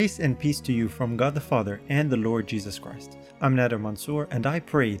Grace and peace to you from God the Father and the Lord Jesus Christ. I'm Nader Mansour, and I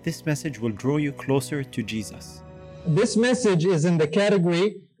pray this message will draw you closer to Jesus. This message is in the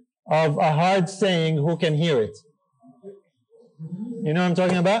category of a hard saying, who can hear it? You know what I'm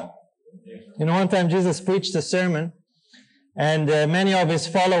talking about? You know, one time Jesus preached a sermon, and many of his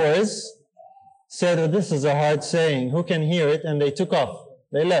followers said, oh, this is a hard saying, who can hear it? And they took off.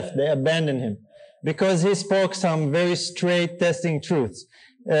 They left. They abandoned him because he spoke some very straight, testing truths.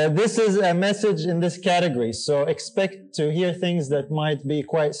 This is a message in this category, so expect to hear things that might be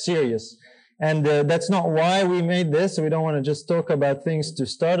quite serious. And that's not why we made this. We don't want to just talk about things to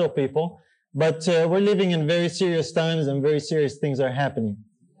startle people, but we're living in very serious times and very serious things are happening.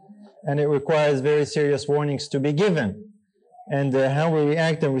 And it requires very serious warnings to be given. And how we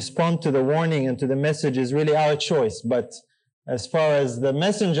react and respond to the warning and to the message is really our choice. But as far as the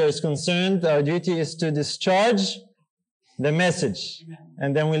messenger is concerned, our duty is to discharge the message.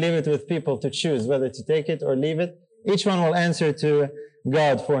 And then we leave it with people to choose whether to take it or leave it. Each one will answer to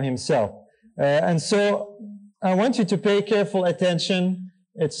God for himself. And so I want you to pay careful attention.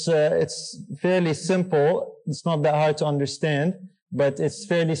 It's fairly simple. It's not that hard to understand, but it's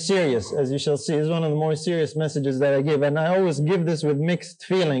fairly serious, as you shall see. It's one of the more serious messages that I give. And I always give this with mixed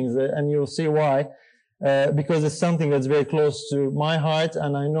feelings, and you'll see why. Because it's something that's very close to my heart,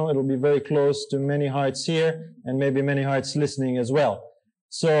 and I know it'll be very close to many hearts here, and maybe many hearts listening as well.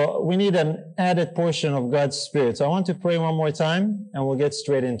 So we need an added portion of God's Spirit. So I want to pray one more time, and we'll get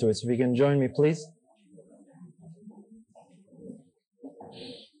straight into it. So if you can join me, please.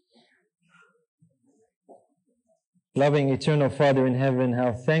 Loving, eternal Father in heaven,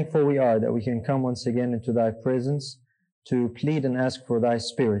 how thankful we are that we can come once again into Thy presence to plead and ask for Thy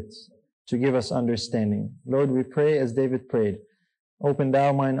Spirit to give us understanding. Lord, we pray as David prayed, open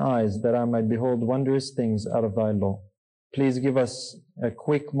Thou mine eyes that I might behold wondrous things out of Thy law. Please give us a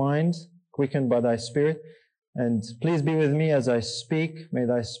quick mind, quickened by Thy Spirit, and please be with me as I speak. May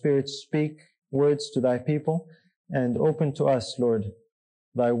Thy Spirit speak words to Thy people, and open to us, Lord,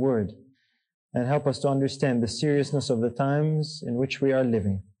 Thy word, and help us to understand the seriousness of the times in which we are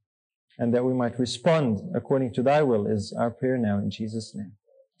living, and that we might respond according to Thy will is our prayer now in Jesus' name.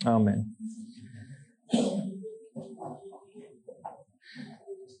 Amen.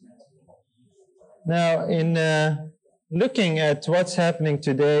 Now, in looking at what's happening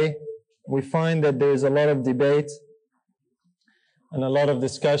today, we find that there is a lot of debate and a lot of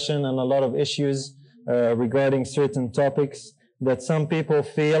discussion and a lot of issues regarding certain topics that some people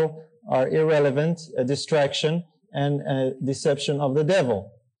feel are irrelevant, a distraction, and a deception of the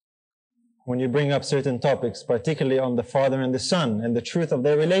devil. When you bring up certain topics, particularly on the Father and the Son and the truth of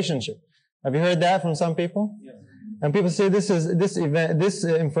their relationship. Have you heard that from some people? Yes. And people say this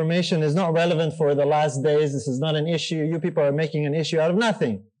information is not relevant for the last days. This is not an issue. You people are making an issue out of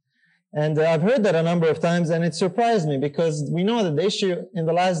nothing. And I've heard that a number of times, and it surprised me because we know that the issue in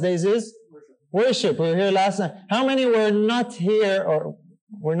the last days is worship. We were here last night. How many were not here or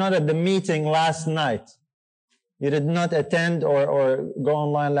were not at the meeting last night? You did not attend or go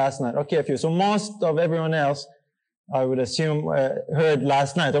online last night. Okay, a few. So most of everyone else, I would assume, heard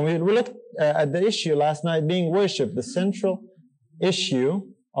last night. And we looked at the issue last night being worship, the central issue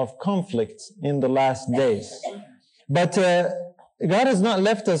of conflict in the last days. But God has not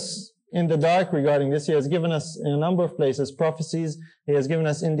left us in the dark regarding this. He has given us in a number of places prophecies. He has given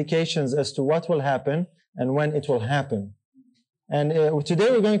us indications as to what will happen and when it will happen. And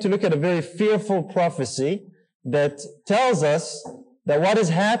today we're going to look at a very fearful prophecy that tells us that what is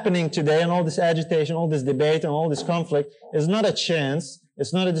happening today and all this agitation, all this debate and all this conflict is not a chance,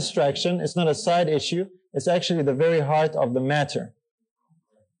 it's not a distraction, it's not a side issue, it's actually the very heart of the matter,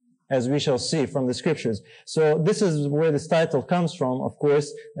 as we shall see from the scriptures. So this is where this title comes from, of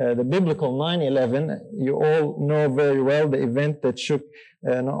course, the biblical 9/11. You all know very well the event that shook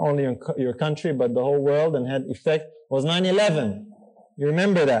not only your country but the whole world and had effect was 9/11. You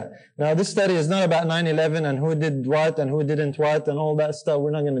remember that. Now, this study is not about 9/11 and who did what and who didn't what and all that stuff.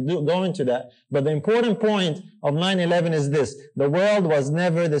 We're not going to go into that. But the important point of 9/11 is this. The world was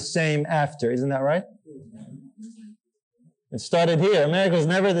never the same after. Isn't that right? It started here. America was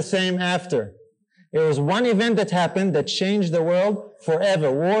never the same after. It was one event that happened that changed the world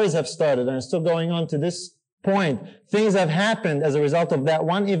forever. Wars have started and are still going on to this point. Things have happened as a result of that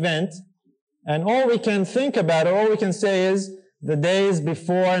one event. And all we can think about, or all we can say is, the days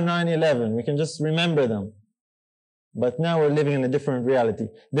before 9/11. We can just remember them. But now we're living in a different reality.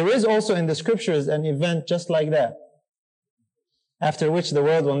 There is also in the scriptures an event just like that, after which the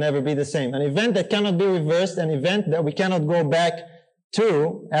world will never be the same. An event that cannot be reversed, an event that we cannot go back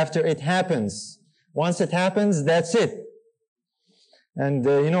to after it happens. Once it happens, that's it. And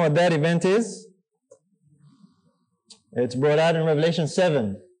you know what that event is? It's brought out in Revelation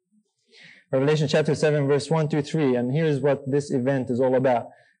 7. Revelation chapter 7, verse 1 to 3. And here's what this event is all about.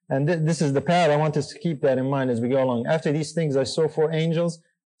 And this is the parallel. I want us to keep that in mind as we go along. After these things, I saw 4 angels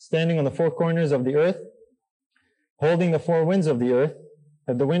standing on the 4 corners of the earth, holding the 4 winds of the earth,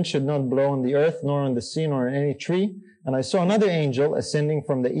 that the wind should not blow on the earth, nor on the sea, nor on any tree. And I saw another angel ascending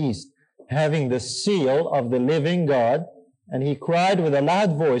from the east, having the seal of the living God. And he cried with a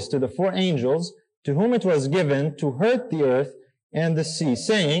loud voice to the 4 angels, to whom it was given to hurt the earth and the sea,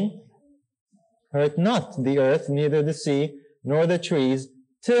 saying, hurt not the earth, neither the sea, nor the trees,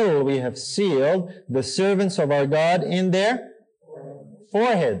 till we have sealed the servants of our God in their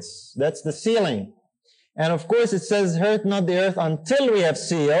foreheads. That's the sealing. And of course it says, hurt not the earth until we have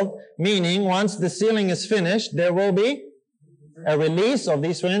sealed, meaning once the sealing is finished, there will be a release of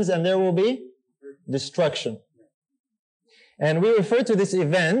these winds and there will be destruction. And we refer to this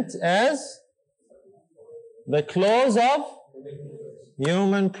event as the close of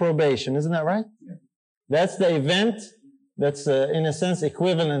human probation. Isn't that right? That's the event that's in a sense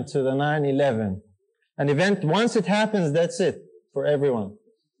equivalent to the 9/11. An event, once it happens, that's it for everyone.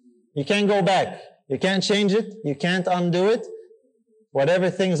 You can't go back. You can't change it. You can't undo it. Whatever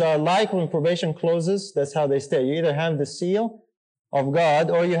things are like when probation closes, that's how they stay. You either have the seal of God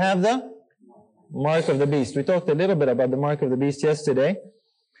or you have the mark of the beast. We talked a little bit about the mark of the beast yesterday.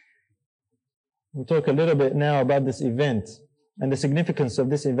 We'll talk a little bit now about this event and the significance of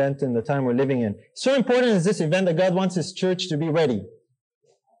this event in the time we're living in. So important is this event that God wants His church to be ready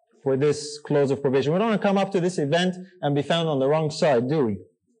for this close of probation. We don't want to come up to this event and be found on the wrong side, do we?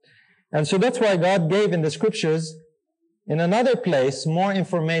 And so that's why God gave in the scriptures, in another place, more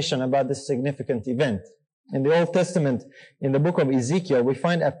information about this significant event. In the Old Testament, in the book of Ezekiel, we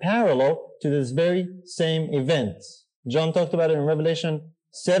find a parallel to this very same event. John talked about it in Revelation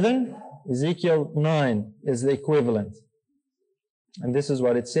 7. Ezekiel 9 is the equivalent. And this is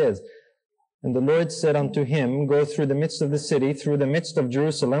what it says. And the Lord said unto him, go through the midst of the city, through the midst of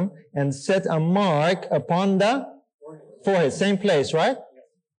Jerusalem, and set a mark upon the forehead. Same place, right?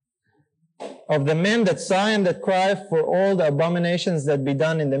 Of the men that sigh and that cry for all the abominations that be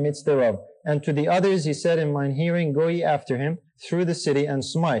done in the midst thereof. And to the others he said in mine hearing, go ye after him through the city and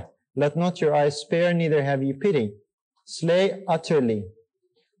smite. Let not your eyes spare, neither have ye pity. Slay utterly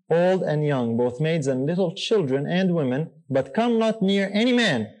old and young, both maids and little children and women, but come not near any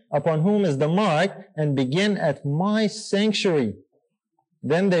man upon whom is the mark, and begin at my sanctuary.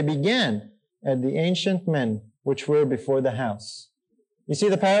 Then they began at the ancient men which were before the house. You see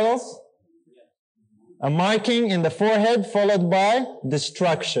the parallels? A marking in the forehead followed by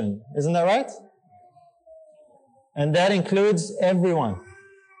destruction. Isn't that right? And that includes everyone.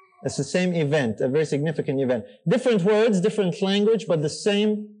 It's the same event, a very significant event. Different words, different language, but the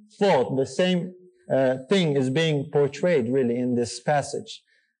same thought, the same thing is being portrayed really in this passage.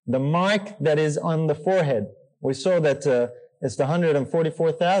 The mark that is on the forehead. We saw that it's the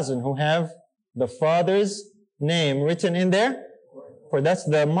 144,000 who have the Father's name written in there. For that's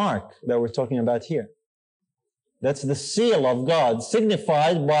the mark that we're talking about here. That's the seal of God,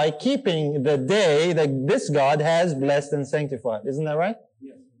 signified by keeping the day that this God has blessed and sanctified. Isn't that right?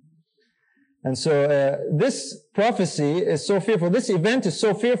 Yes. And so this prophecy is so fearful. This event is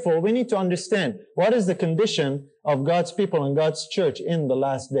so fearful. We need to understand what is the condition of God's people and God's church in the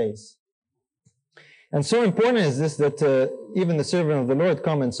last days. And so important is this that even the servant of the Lord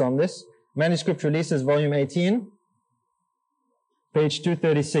comments on this. Manuscript Releases, volume 18. Page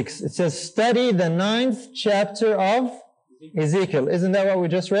 236. It says, study the 9th chapter of Ezekiel. Isn't that what we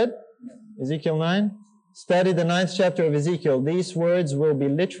just read? Ezekiel 9. Study the 9th chapter of Ezekiel. These words will be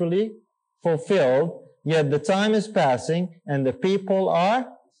literally fulfilled, yet the time is passing and the people are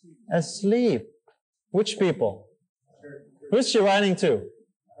asleep. Which people? Who's she writing to?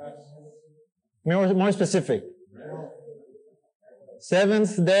 More specific.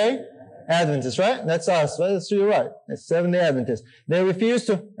 Seventh day Adventists, right? That's us. That's you, right. It's Seventh-day Adventists. They refuse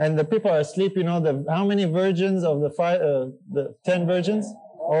to, and the people are asleep. You know, how many virgins of the 10 virgins?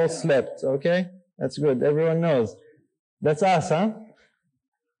 All slept, okay? That's good. Everyone knows. That's us, huh?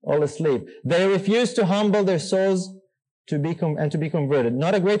 All asleep. They refuse to humble their souls to be converted.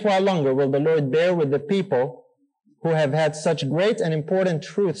 Not a great while longer will the Lord bear with the people who have had such great and important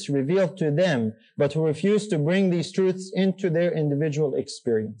truths revealed to them, but who refuse to bring these truths into their individual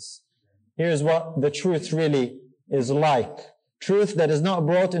experience. Here's what the truth really is like. Truth that is not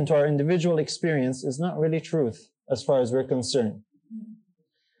brought into our individual experience is not really truth as far as we're concerned.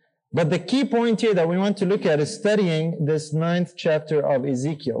 But the key point here that we want to look at is studying this 9th chapter of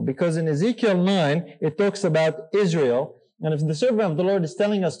Ezekiel. Because in Ezekiel 9, it talks about Israel And if the servant of the Lord is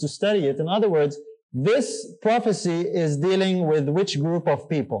telling us to study it, in other words, this prophecy is dealing with which group of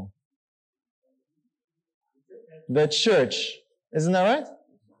people? The church. Isn't that right?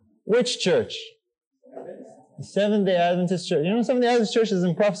 Which church? The Seventh-day Adventist Church. You know, Seventh-day Adventist Church is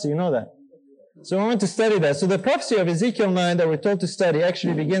in prophecy, you know that. So we want to study that. So the prophecy of Ezekiel 9 that we're told to study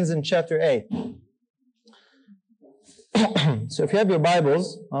actually begins in chapter 8. So if you have your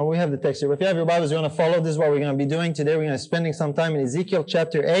Bibles, we have the text here. If you have your Bibles, you want to follow. This is what we're going to be doing today. We're going to be spending some time in Ezekiel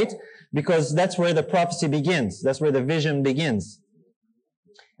chapter 8 because that's where the prophecy begins. That's where the vision begins.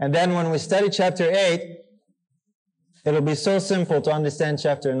 And then when we study chapter 8, it'll be so simple to understand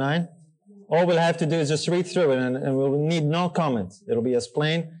chapter 9. All we'll have to do is just read through it and we'll need no comment. It'll be as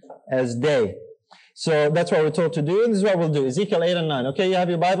plain as day. So that's what we're told to do, and this is what we'll do. Ezekiel 8 and 9. Okay, you have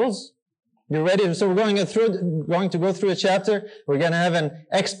your Bibles? You ready? So we're going to go through a chapter. We're going to have an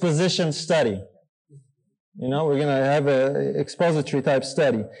exposition study. You know, we're going to have an expository type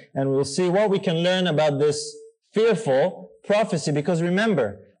study. And we'll see what we can learn about this fearful prophecy. Because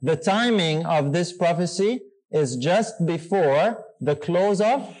remember, the timing of this prophecy is just before the close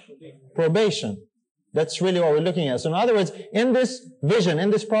of probation. That's really what we're looking at. So in other words, in this vision,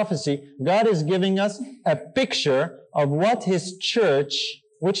 in this prophecy, God is giving us a picture of what His church,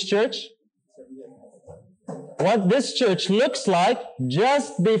 which church? What this church looks like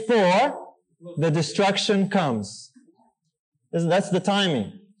just before the destruction comes. That's the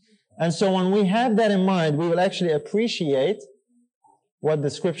timing. And so when we have that in mind, we will actually appreciate what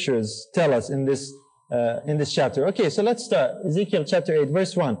the scriptures tell us in this chapter. Okay, so let's start. Ezekiel chapter 8,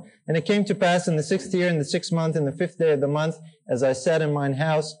 verse 1. And it came to pass in the 6th year, in the 6th month, in the 5th day of the month, as I sat in mine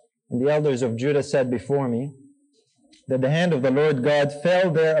house, and the elders of Judah sat before me, that the hand of the Lord God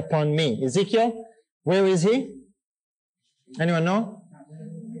fell there upon me. Ezekiel, where is he? Anyone know?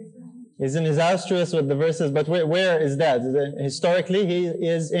 He's in his house, true us with the verses, but where is that? Historically, he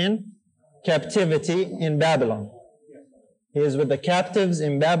is in captivity in Babylon. He is with the captives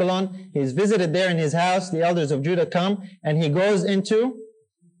in Babylon. He is visited there in his house. The elders of Judah come, and he goes into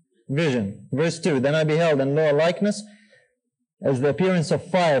vision. Verse 2, Then I beheld, and lo, a likeness as the appearance of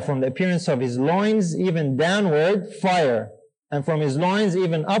fire, from the appearance of his loins even downward, fire, and from his loins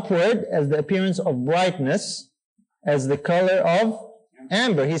even upward, as the appearance of brightness, as the color of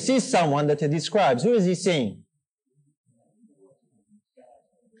amber. He sees someone that he describes. Who is he seeing?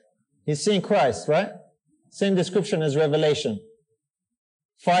 He's seeing Christ, right? Same description as Revelation.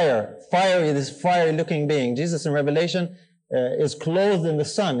 Fire. Fire is this fiery looking being. Jesus in Revelation is clothed in the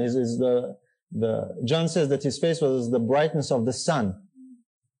sun. John says that his face was the brightness of the sun.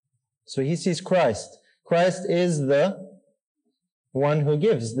 So he sees Christ. Christ is the one who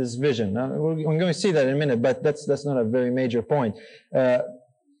gives this vision. Now, we're going to see that in a minute, but that's not a very major point.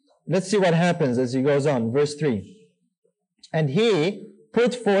 Let's see what happens as he goes on. Verse 3. And he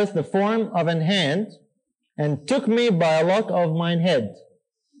put forth the form of an hand, and took me by a lock of mine head.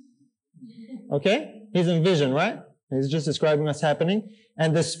 Okay? He's in vision, right? He's just describing what's happening.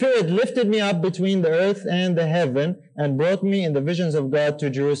 And the Spirit lifted me up between the earth and the heaven, and brought me in the visions of God to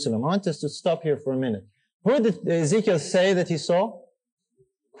Jerusalem. I want us to stop here for a minute. Who did Ezekiel say that he saw?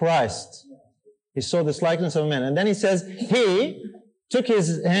 Christ. He saw this likeness of a man. And then he says, he took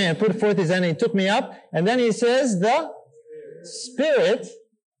his hand, put forth his hand, and he took me up. And then he says, the Spirit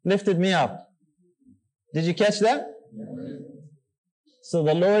lifted me up. Did you catch that? So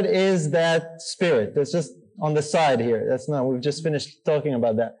the Lord is that Spirit. That's just on the side here. We've just finished talking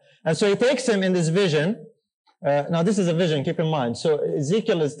about that. And so he takes him in this vision. Now this is a vision, keep in mind. So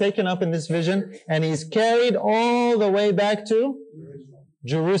Ezekiel is taken up in this vision, and he's carried all the way back to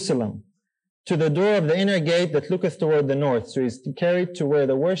Jerusalem, to the door of the inner gate that looketh toward the north. So he's carried to where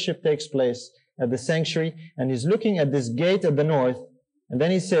the worship takes place at the sanctuary, and he's looking at this gate at the north. And then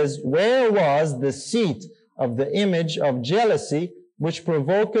he says, where was the seat of the image of jealousy, which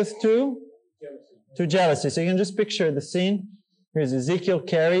provoketh to jealousy? So you can just picture the scene. Here's Ezekiel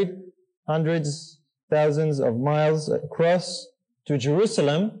carried hundreds, thousands of miles across to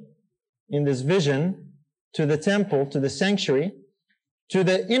Jerusalem in this vision, to the temple, to the sanctuary, to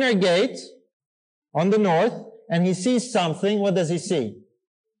the inner gate on the north, and he sees something. What does he see?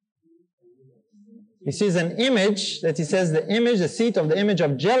 He sees an image that he says the seat of the image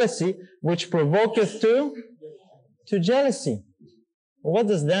of jealousy, which provoketh to jealousy. What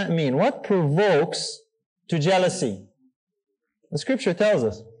does that mean? What provokes to jealousy? The scripture tells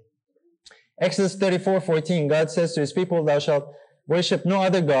us. Exodus 34:14, God says to his people, thou shalt worship no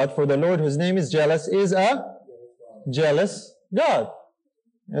other God, for the Lord whose name is jealous is a jealous God.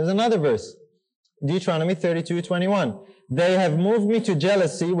 There's another verse. Deuteronomy 32:21. They have moved me to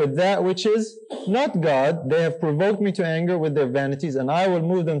jealousy with that which is not God. They have provoked me to anger with their vanities, and I will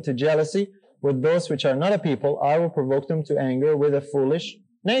move them to jealousy with those which are not a people. I will provoke them to anger with a foolish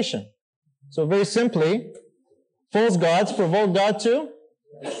nation. So very simply, false gods provoke God to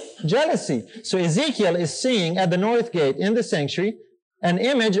jealousy. So Ezekiel is seeing at the north gate in the sanctuary an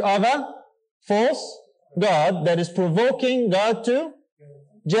image of a false god that is provoking God to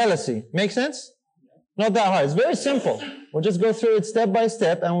jealousy. Make sense? Not that hard. It's very simple. We'll just go through it step by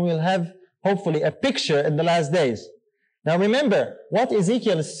step and we'll have hopefully a picture in the last days. Now remember, what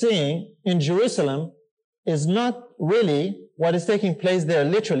Ezekiel is seeing in Jerusalem is not really what is taking place there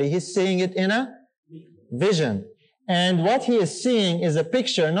literally. He's seeing it in a vision. And what he is seeing is a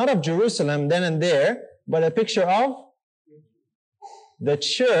picture not of Jerusalem then and there, but a picture of the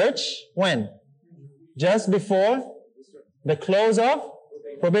church when? Just before the close of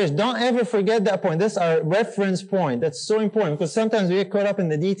probation. Don't ever forget that point. That's our reference point. That's so important because sometimes we get caught up in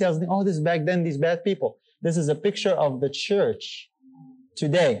the details. Oh, this is back then, these bad people. This is a picture of the church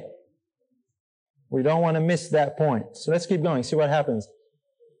today. We don't want to miss that point. So let's keep going, see what happens.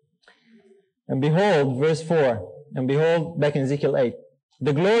 And behold, verse 4, and behold, back in Ezekiel 8,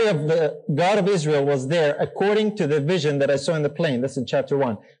 the glory of the God of Israel was there according to the vision that I saw in the plain. That's in chapter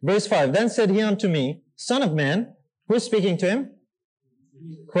 1. Verse 5, then said he unto me, Son of man, who's speaking to him?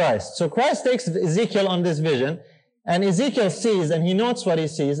 Christ. So Christ takes Ezekiel on this vision, and Ezekiel sees and he notes what he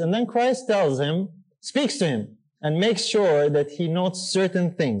sees, and then Christ tells him, speaks to him, and makes sure that he notes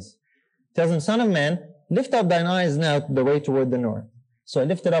certain things. Tells him, Son of man, lift up thine eyes now the way toward the north. So I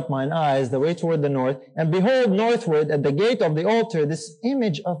lifted up mine eyes the way toward the north, and behold, northward at the gate of the altar, this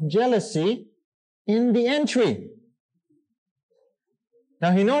image of jealousy in the entry.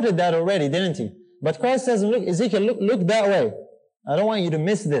 Now he noted that already, didn't he? But Christ says, look, Ezekiel, look that way. I don't want you to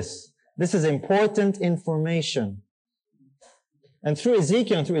miss this. This is important information. And through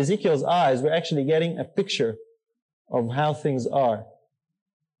Ezekiel and through Ezekiel's eyes, we're actually getting a picture of how things are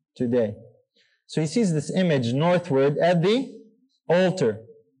today. So he sees this image northward at the altar.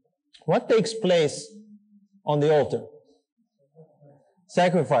 What takes place on the altar?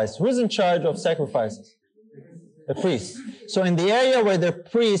 Sacrifice. Who's in charge of sacrifices? The priests. So in the area where the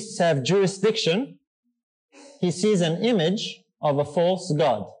priests have jurisdiction, he sees an image of a false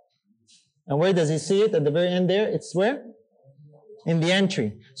god. And where does he see it? At the very end there, it's where? In the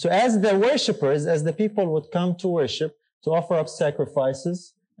entry. So as the worshippers, as the people would come to worship, to offer up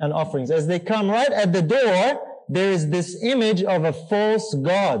sacrifices and offerings, as they come right at the door, there is this image of a false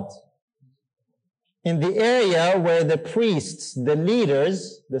god. In the area where the priests, the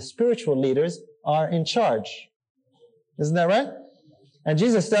leaders, the spiritual leaders, are in charge. Isn't that right? And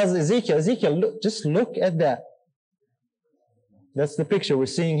Jesus tells Ezekiel, look, just look at that. That's the picture we're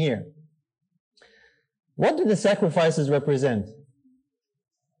seeing here. What do the sacrifices represent?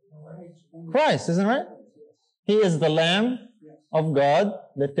 Christ, isn't it right? He is the Lamb of God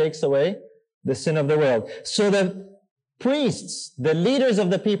that takes away the sin of the world. So the priests, the leaders of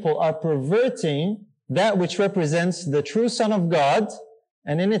the people, are perverting that which represents the true Son of God,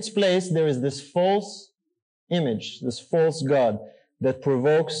 and in its place there is this false image, this false God that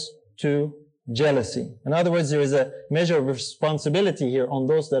provokes to jealousy. In other words, there is a measure of responsibility here on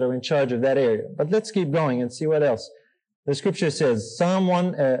those that are in charge of that area. But let's keep going and see what else. The scripture says, Psalm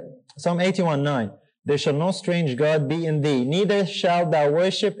 81:9, there shall no strange God be in thee, neither shalt thou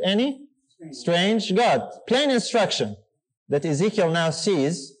worship any strange God. Plain instruction that Ezekiel now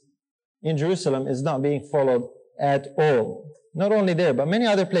sees in Jerusalem is not being followed at all. Not only there, but many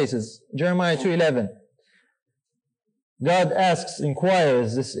other places. Jeremiah 2:11. God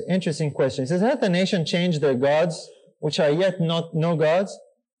inquires this interesting question. He says, hath the nation changed their gods, which are yet not no gods?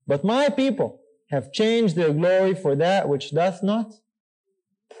 But my people have changed their glory for that which doth not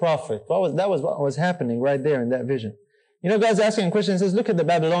profit. That was what was happening right there in that vision. You know, God's asking a question. He says, look at the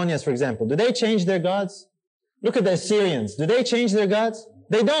Babylonians, for example. Do they change their gods? Look at the Assyrians. Do they change their gods?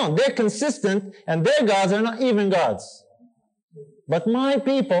 They don't. They're consistent, and their gods are not even gods. But my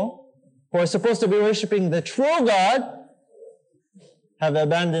people, who are supposed to be worshiping the true God, have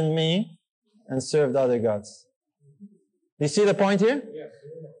abandoned me and served other gods. Do you see the point here? Yes.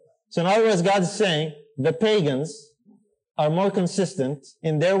 So in other words, God is saying the pagans are more consistent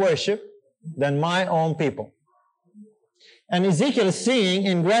in their worship than my own people. And Ezekiel is seeing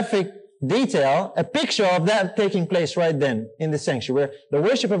in graphic detail a picture of that taking place right then in the sanctuary, where the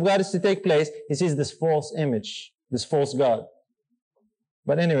worship of God is to take place. He sees this false image, this false God.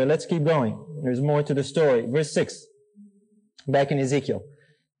 But anyway, let's keep going. There's more to the story. Verse 6. Back in Ezekiel.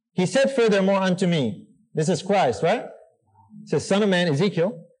 He said furthermore unto me, this is Christ, right? It says, Son of man,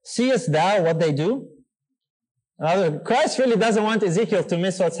 Ezekiel, seest thou what they do? Christ really doesn't want Ezekiel to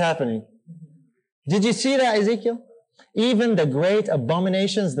miss what's happening. Did you see that, Ezekiel? Even the great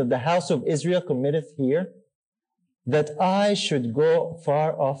abominations that the house of Israel committeth here, that I should go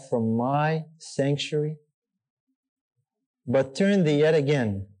far off from my sanctuary. But turn thee yet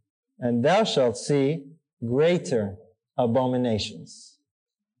again, and thou shalt see greater abominations.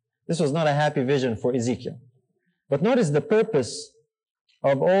 This was not a happy vision for Ezekiel. But notice the purpose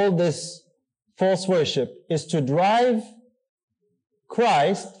of all this false worship is to drive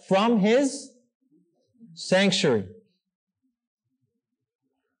Christ from His sanctuary.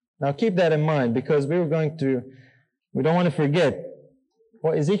 Now keep that in mind, because we don't want to forget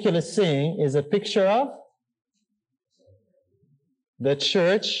what Ezekiel is seeing is a picture of the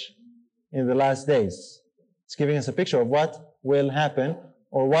church in the last days. It's giving us a picture of what will happen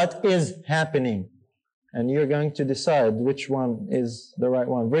or what is happening. And you're going to decide which one is the right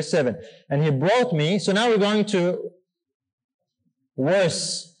one. Verse 7. And he brought me, so now we're going to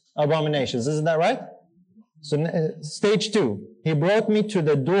worse abominations. Isn't that right? So stage 2. He brought me to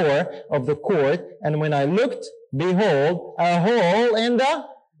the door of the court, and when I looked, behold, a hole in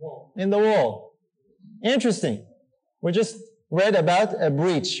the wall. Interesting. We just read about a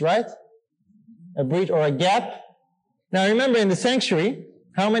breach, right? A breach or a gap. Now remember, in the sanctuary,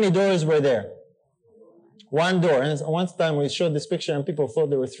 how many doors were there? One door. And one time we showed this picture and people thought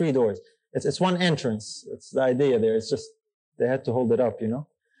there were 3 doors. It's one entrance. It's the idea there. It's just, they had to hold it up, you know.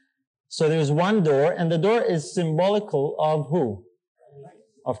 So there's one door, and the door is symbolical of who?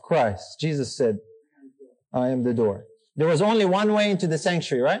 Of Christ. Jesus said, I am the door. There was only one way into the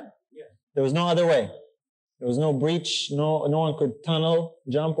sanctuary, right? Yeah. There was no other way. There was no breach. No one could tunnel,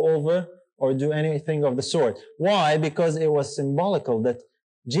 jump over, or do anything of the sort. Why? Because it was symbolical that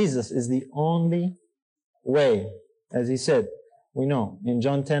Jesus is the only way. As he said, we know in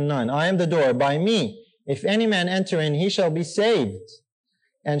John 10:9, I am the door. By me, if any man enter in, he shall be saved,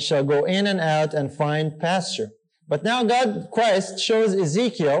 and shall go in and out and find pasture. But now Christ shows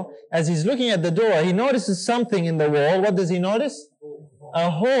Ezekiel, as he's looking at the door, he notices something in the wall. What does he notice?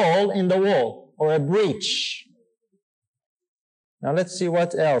 A hole in the wall, or a breach. Now let's see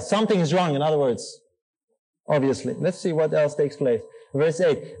what else. Something is wrong, in other words. Obviously. Let's see what else takes place. Verse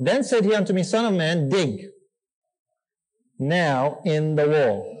 8. Then said he unto me, Son of man, dig now in the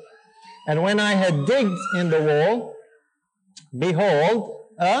wall. And when I had digged in the wall, behold,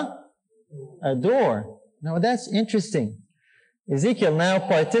 a door. Now that's interesting. Ezekiel now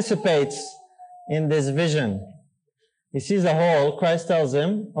participates in this vision. He sees a hole. Christ tells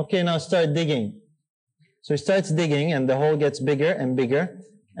him, okay, now start digging. So he starts digging, and the hole gets bigger and bigger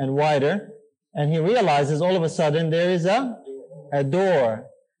and wider. And he realizes all of a sudden there is a door.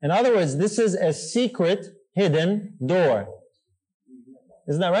 In other words, this is a secret, hidden door.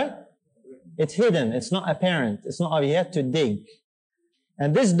 Isn't that right? It's hidden. It's not apparent. It's not obvious. You have to dig.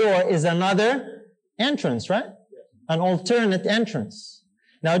 And this door is another entrance, right? An alternate entrance.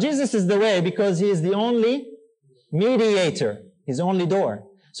 Now, Jesus is the way because He is the only mediator. He's the only door.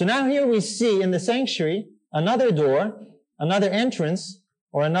 So now here we see in the sanctuary another door, another entrance,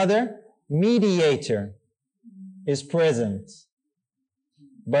 or another mediator is present.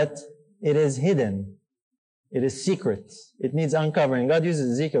 But it is hidden. It is secret. It needs uncovering. God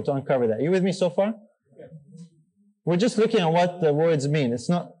uses Ezekiel to uncover that. Are you with me so far? We're just looking at what the words mean. It's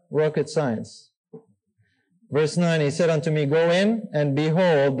not rocket science. Verse 9, he said unto me, Go in and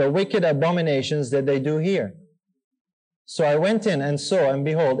behold the wicked abominations that they do here. So I went in and saw, and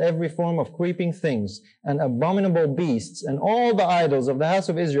behold, every form of creeping things, and abominable beasts, and all the idols of the house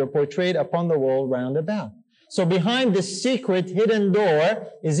of Israel portrayed upon the wall round about. So behind this secret hidden door,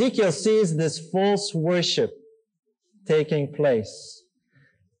 Ezekiel sees this false worship taking place.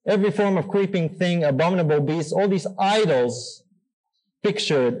 Every form of creeping thing, abominable beasts, all these idols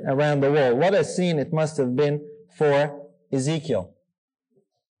pictured around the wall. What a scene it must have been for Ezekiel.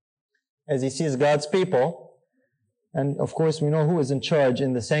 As he sees God's people, and of course we know who is in charge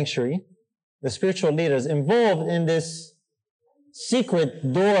in the sanctuary, the spiritual leaders involved in this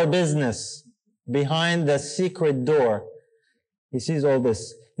secret door business, behind the secret door. He sees all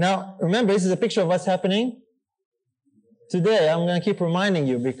this. Now, remember, this is a picture of what's happening today. I'm going to keep reminding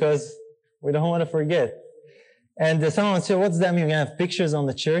you because we don't want to forget. And someone would say, what's that mean? We're going to have pictures on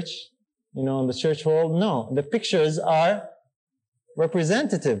the church? You know, on the church wall? No, the pictures are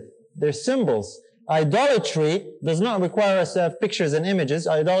representative. They're symbols. Idolatry does not require us to have pictures and images.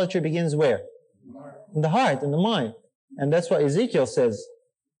 Idolatry begins where? In the heart, in the mind. And that's what Ezekiel says.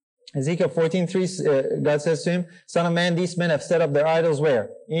 Ezekiel 14:3, God says to him, Son of man, these men have set up their idols where?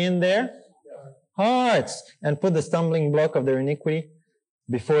 In their hearts, and put the stumbling block of their iniquity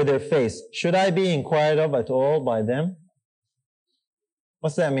before their face. Should I be inquired of at all by them?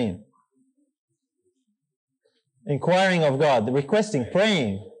 What's that mean? Inquiring of God, requesting,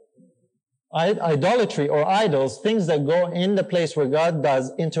 praying. Idolatry or idols, things that go in the place where God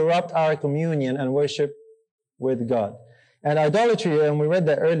does, interrupt our communion and worship with God. And idolatry, and we read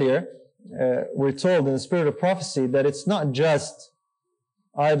that earlier, we're told in the spirit of prophecy that it's not just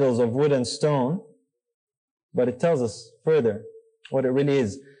idols of wood and stone, but it tells us further what it really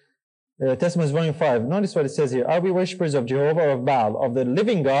is. Testimonies Volume 5, notice what it says here. Are we worshippers of Jehovah or of Baal, of the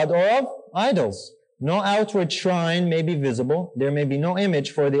living God or of idols? No outward shrine may be visible. There may be no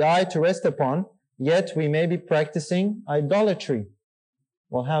image for the eye to rest upon, yet we may be practicing idolatry.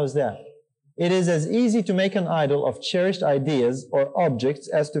 Well, how is that? It is as easy to make an idol of cherished ideas or objects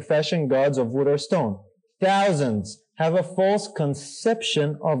as to fashion gods of wood or stone. Thousands have a false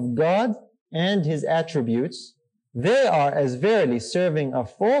conception of God and His attributes. They are as verily serving a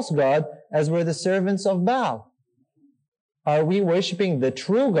false God as were the servants of Baal. Are we worshiping the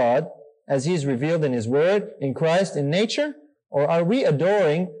true God as He is revealed in His Word, in Christ, in nature? Or are we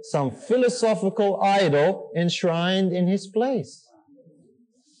adoring some philosophical idol enshrined in His place?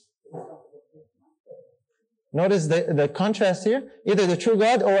 Notice the contrast here. Either the true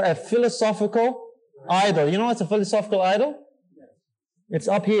God or a philosophical idol. You know what's a philosophical idol? It's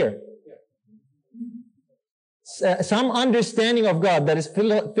up here. Some understanding of God that is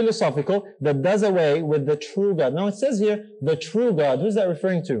philosophical, that does away with the true God. Now it says here, the true God. Who's that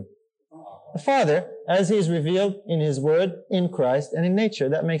referring to? The Father, as He is revealed in His Word, in Christ, and in nature.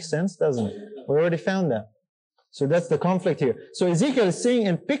 That makes sense, doesn't it? We already found that. So that's the conflict here. So Ezekiel is seeing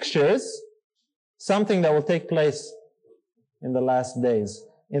in pictures something that will take place in the last days,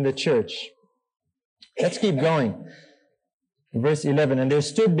 in the church. Let's keep going. Verse 11, and there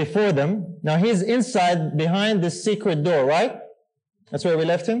stood before them. Now he's inside, behind this secret door, right? That's where we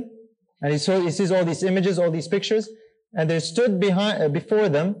left him. And he sees all these images, all these pictures. And there stood before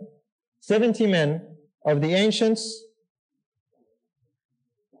them 70 men of the ancients.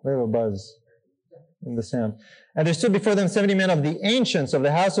 We have a buzz in the sound. And there stood before them 70 men of the ancients of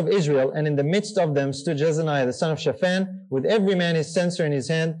the house of Israel, and in the midst of them stood Jezaniah the son of Shaphan, with every man his censer in his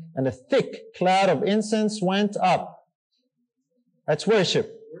hand, and a thick cloud of incense went up. That's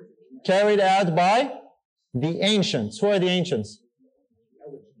worship, carried out by the ancients. Who are the ancients?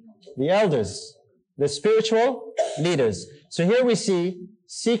 The elders, the spiritual leaders. So here we see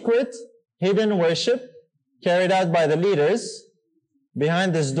secret, hidden worship carried out by the leaders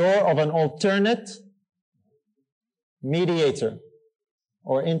behind this door of an alternate mediator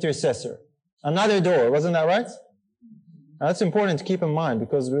or intercessor. Another door, wasn't that right? Now that's important to keep in mind,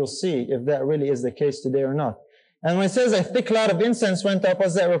 because we'll see if that really is the case today or not. And when it says a thick cloud of incense went up, what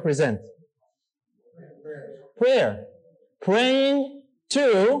does that represent? Prayer. Praying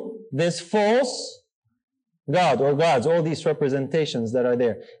to this false God or gods, all these representations that are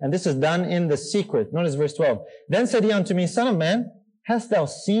there. And this is done in the secret. Notice verse 12. Then said he unto me, Son of man, hast thou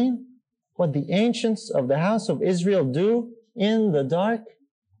seen what the ancients of the house of Israel do in the dark?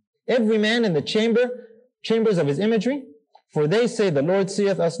 Every man in the chambers of his imagery. For they say, the Lord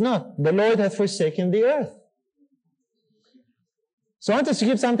seeth us not. The Lord hath forsaken the earth. So I want us to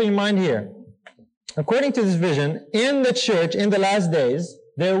keep something in mind here. According to this vision, in the church, in the last days,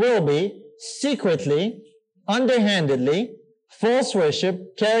 there will be secretly, underhandedly, false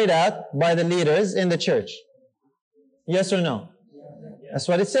worship carried out by the leaders in the church. Yes or no? That's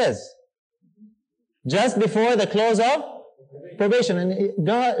what it says. Just before the close of probation.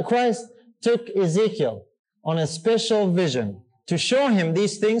 And Christ took Ezekiel on a special vision to show him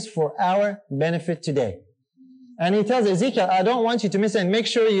these things for our benefit today. And he tells Ezekiel, I don't want you to miss it, and make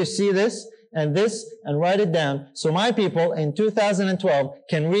sure you see this and write it down so my people in 2012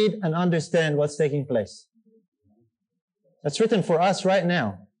 can read and understand what's taking place. That's written for us right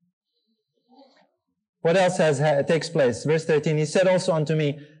now. What else takes place? Verse 13, he said also unto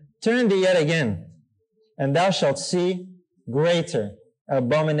me, turn thee yet again, and thou shalt see greater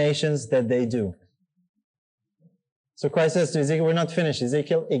abominations that they do. So Christ says to Ezekiel, we're not finished,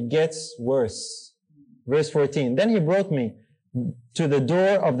 Ezekiel, it gets worse. Verse 14, then he brought me to the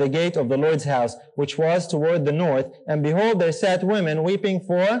door of the gate of the Lord's house, which was toward the north, and behold, there sat women weeping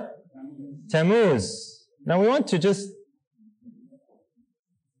for Tammuz. Now we want to just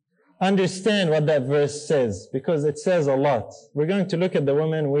understand what that verse says, because it says a lot. We're going to look at the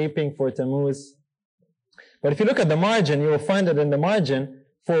women weeping for Tammuz. But if you look at the margin, you will find that in the margin,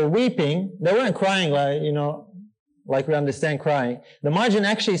 for weeping, they weren't crying like we understand crying. The margin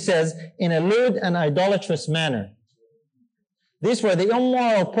actually says, in a lewd and idolatrous manner. These were the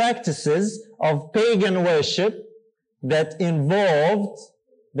immoral practices of pagan worship that involved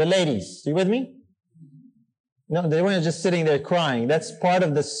the ladies. You with me? No, they weren't just sitting there crying. That's part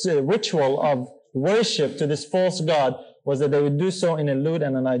of the ritual of worship to this false god, was that they would do so in a lewd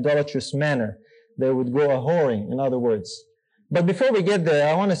and an idolatrous manner. They would go a-whoring, in other words. But before we get there,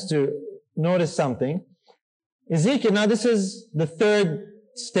 I want us to notice something. Ezekiel, now this is the third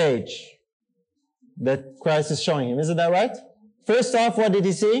stage that Christ is showing him. Isn't that right? First off, what did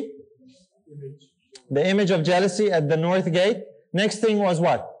he see? The image of jealousy at the north gate. Next thing was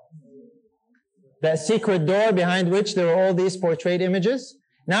what? That secret door behind which there were all these portrayed images.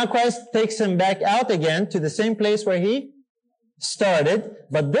 Now Christ takes him back out again to the same place where he started.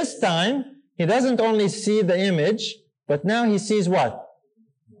 But this time, he doesn't only see the image, but now he sees what?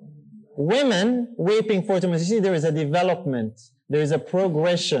 Women weeping for Tammuz. You see, there is a development. There is a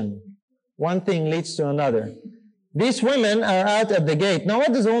progression. One thing leads to another. These women are out at the gate. Now,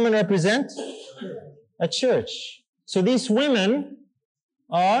 what does a woman represent? A church. So these women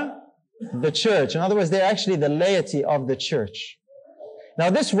are the church. In other words, they're actually the laity of the church. Now,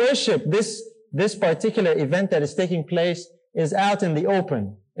 this worship, this particular event that is taking place is out in the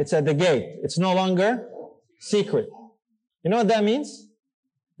open. It's at the gate. It's no longer secret. You know what that means?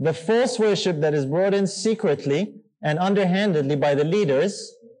 The false worship that is brought in secretly and underhandedly by the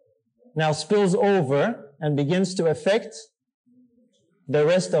leaders now spills over and begins to affect the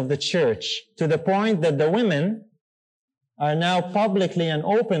rest of the church, to the point that the women are now publicly and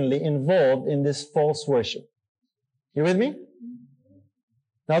openly involved in this false worship. You with me?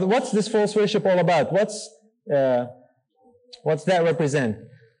 Now, what's this false worship all about? What's that represent?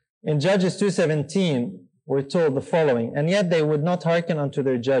 In Judges 2:17, we're told the following, and yet they would not hearken unto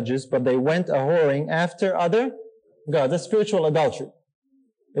their judges, but they went a-whoring after other gods. That's spiritual adultery.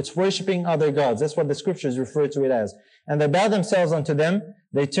 It's worshiping other gods. That's what the scriptures refer to it as. And they bowed themselves unto them.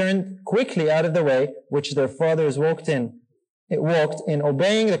 They turned quickly out of the way, which their fathers walked in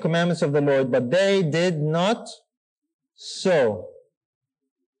obeying the commandments of the Lord, but they did not so.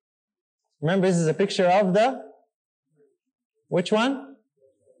 Remember, this is a picture of which one?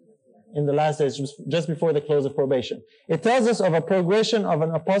 In the last days, just before the close of probation. It tells us of a progression of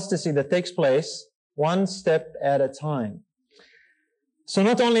an apostasy that takes place one step at a time. So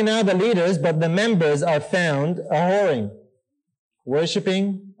not only now the leaders, but the members are found a-whoring,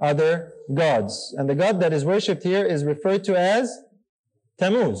 worshipping other gods. And the god that is worshipped here is referred to as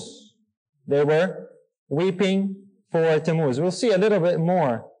Tammuz. They were weeping for Tammuz. We'll see a little bit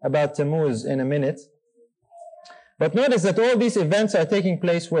more about Tammuz in a minute. But notice that all these events are taking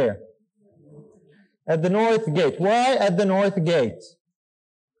place where? At the north gate. Why at the north gate?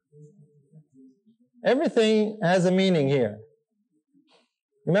 Everything has a meaning here.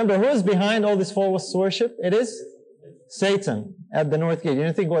 Remember, who's behind all this false worship? It is Satan at the north gate. You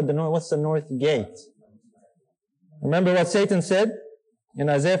don't think what's the north gate? Remember what Satan said in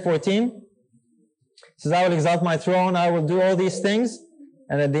Isaiah 14? He says, I will exalt my throne, I will do all these things.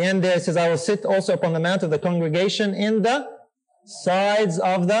 And at the end there it says, I will sit also upon the mount of the congregation in the sides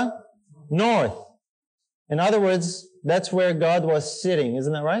of the north. In other words, that's where God was sitting.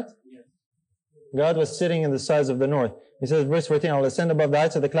 Isn't that right? God was sitting in the sides of the north. He says, verse 14, I will ascend above the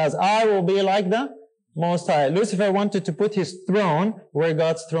heights of the clouds. I will be like the Most High. Lucifer wanted to put his throne where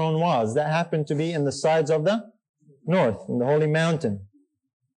God's throne was. That happened to be in the sides of the north, in the holy mountain.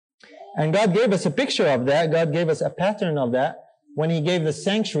 And God gave us a picture of that. God gave us a pattern of that when He gave the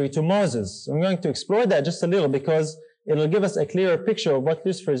sanctuary to Moses. I'm going to explore that just a little because it'll give us a clearer picture of what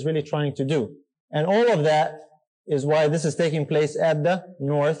Lucifer is really trying to do. And all of that is why this is taking place at the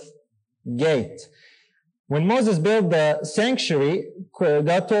north gate. When Moses built the sanctuary,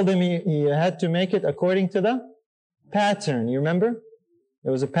 God told him he had to make it according to the pattern. You remember?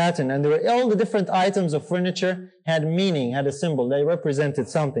 There was a pattern, and there were all the different items of furniture had meaning, had a symbol. They represented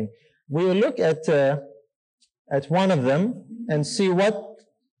something. We will look at one of them and see where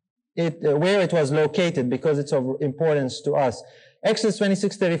it was located, because it's of importance to us. Exodus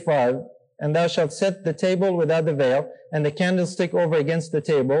 26:35. And thou shalt set the table without the veil, and the candlestick over against the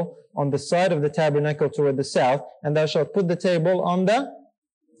table, on the side of the tabernacle toward the south, and thou shalt put the table on the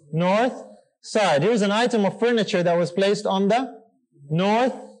north side. Here's an item of furniture that was placed on the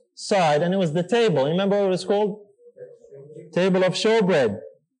north side, and it was the table. You remember what it was called? Table of showbread.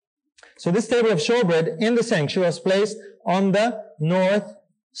 So this table of showbread in the sanctuary was placed on the north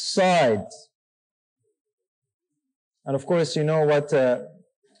side. And of course, you know what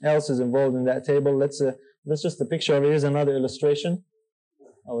else is involved in that table. That's just a picture of it. Here's another illustration.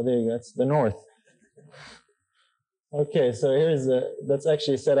 Oh, there you go. That's the north. Okay, so that's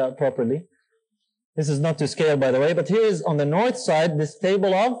actually set out properly. This is not to scale, by the way, but here is on the north side, this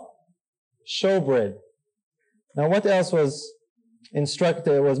table of showbread. Now, what else was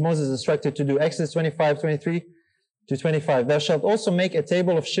Moses instructed to do. Exodus 25:23-25. Thou shalt also make a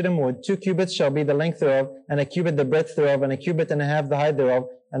table of shittim wood. 2 cubits shall be the length thereof, and a cubit the breadth thereof, and a cubit and a half the height thereof.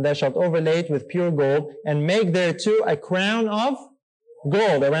 And thou shalt overlay it with pure gold, and make thereto a crown of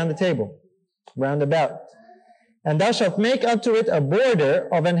gold around the table, round about. And thou shalt make unto it a border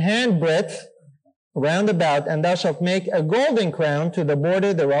of an handbreadth round about, and thou shalt make a golden crown to the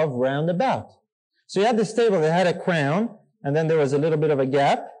border thereof round about. So you had this table that had a crown, and then there was a little bit of a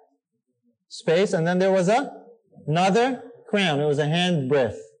gap, space, and then there was another crown. It was a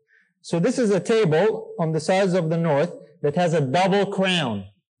handbreadth. So this is a table on the sides of the north that has a double crown.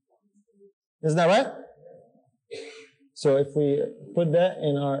 Isn't that right? So if we put that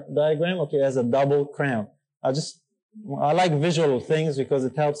in our diagram, okay, it has a double crown. I like visual things because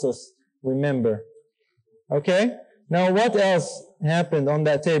it helps us remember. Okay? Now what else happened on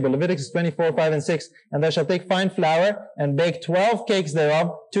that table? Leviticus 24:5-6. And thou shalt take fine flour and bake 12 cakes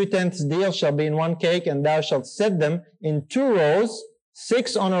thereof. 2/10 deal shall be in one cake, and thou shalt set them in 2 rows,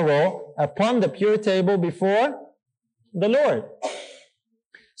 6 on a row, upon the pure table before the Lord.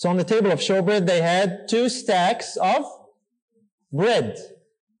 So on the table of showbread, they had 2 stacks of bread.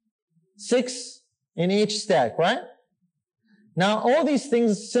 6 in each stack, right? Now, all these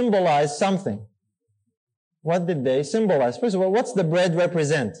things symbolize something. What did they symbolize? First of all, what's the bread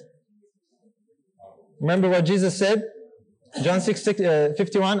represent? Remember what Jesus said? John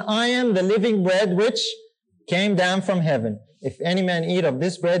 6:51, I am the living bread which came down from heaven. If any man eat of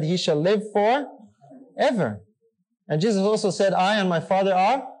this bread, he shall live forever. And Jesus also said, I and my Father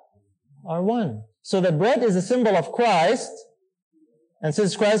are one. So the bread is a symbol of Christ. And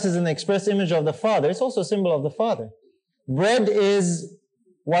since Christ is an express image of the Father, it's also a symbol of the Father. Bread is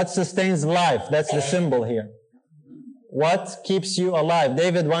what sustains life. That's the symbol here. What keeps you alive?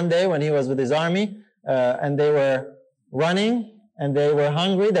 David, one day when he was with his army, and they were running, and they were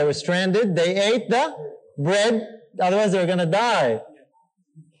hungry, they were stranded, they ate the bread, otherwise they were going to die.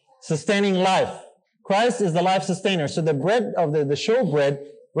 Sustaining life. Christ is the life sustainer. So the bread of the showbread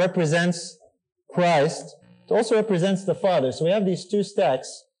represents Christ. It also represents the Father. So we have these 2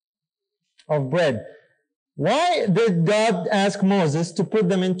 stacks of bread. Why did God ask Moses to put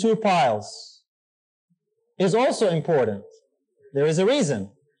them in 2 piles? Is also important. There is a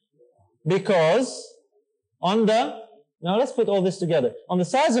reason. Because now let's put all this together. On the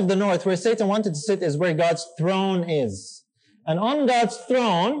sides of the north, where Satan wanted to sit, is where God's throne is. And on God's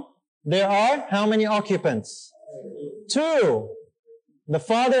throne, there are how many occupants? 2. The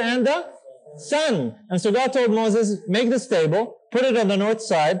Father and the Son. And so God told Moses, make this table, put it on the north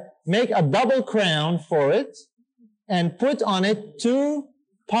side, make a double crown for it, and put on it 2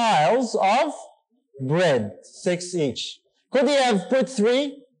 piles of bread, 6 each. Could he have put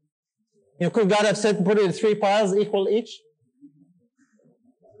 3? Could God have said, put it in 3 piles equal each?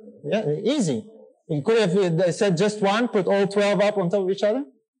 Yeah, easy. He could have said just 1, put all 12 up on top of each other.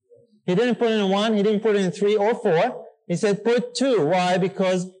 He didn't put it in 1, he didn't put it in 3 or 4. He said, put 2. Why?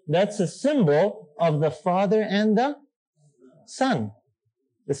 Because that's a symbol of the Father and the Son.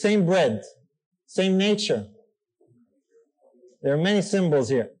 The same bread, same nature. There are many symbols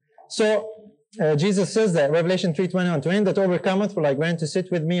here. So, Jesus says that, Revelation 3:21, to him that overcometh will I grant to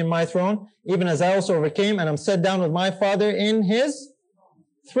sit with me in my throne, even as I also overcame, and am set down with my Father in his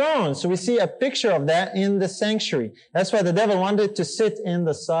throne. So we see a picture of that in the sanctuary. That's why the devil wanted to sit in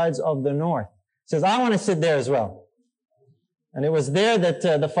the sides of the north. He says, I want to sit there as well. And it was there that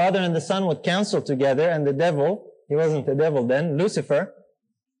the Father and the Son would counsel together, and the devil, he wasn't the devil then, Lucifer,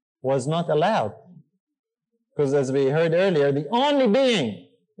 was not allowed. Because as we heard earlier, the only being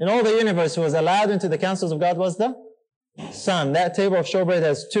in all the universe who was allowed into the counsels of God was the Son. That table of showbread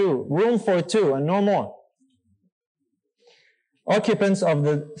has 2, room for 2 and no more. Occupants of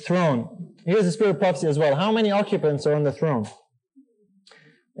the throne. Here's the spirit of prophecy as well. How many occupants are on the throne?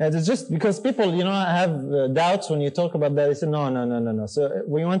 It's just because people, have doubts when you talk about that. They say, no. So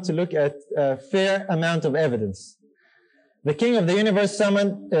we want to look at a fair amount of evidence. The King of the universe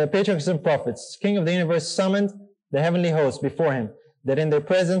summoned patriarchs and prophets. King of the universe summoned the heavenly host before him, that in their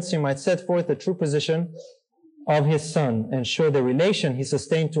presence he might set forth the true position of his Son and show the relation he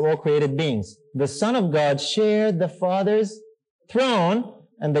sustained to all created beings. The Son of God shared the Father's throne,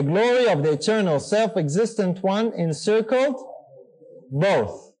 and the glory of the eternal self-existent one encircled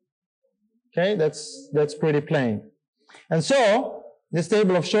both. Okay, that's pretty plain. And so, this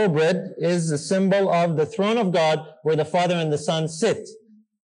table of showbread is a symbol of the throne of God where the Father and the Son sit.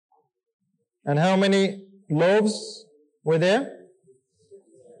 And how many loaves were there?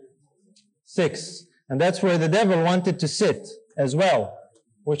 6. And that's where the devil wanted to sit as well,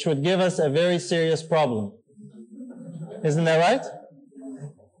 which would give us a very serious problem. Isn't that right?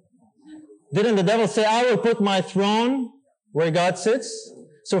 Didn't the devil say, I will put my throne where God sits?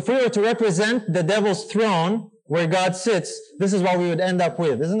 So if we were to represent the devil's throne where God sits, this is what we would end up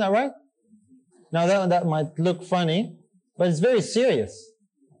with. Isn't that right? Now that might look funny, but it's very serious.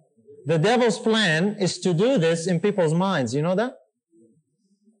 The devil's plan is to do this in people's minds. You know that?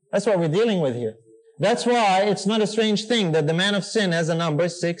 That's what we're dealing with here. That's why it's not a strange thing that the man of sin has a number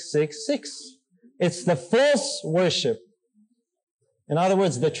 666. It's the false worship. In other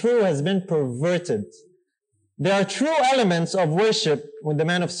words, the true has been perverted. There are true elements of worship with the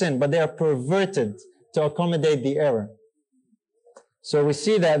man of sin, but they are perverted to accommodate the error. So we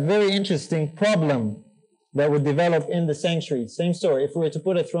see that very interesting problem that would develop in the sanctuary. Same story. If we were to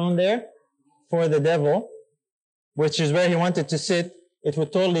put a throne there for the devil, which is where he wanted to sit, it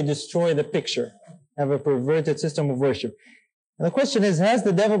would totally destroy the picture of a perverted system of worship. And the question is, has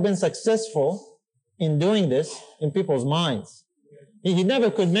the devil been successful in doing this in people's minds? He never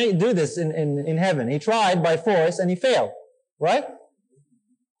could do this in heaven. He tried by force and he failed, right?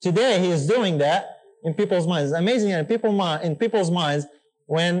 Today he is doing that in people's minds. It's amazing that in people's minds,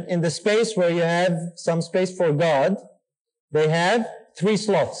 when in the space where you have some space for God, they have 3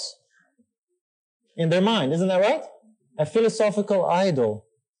 slots in their mind. Isn't that right? A philosophical idol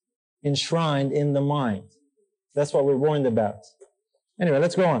enshrined in the mind. That's what we're warned about. Anyway,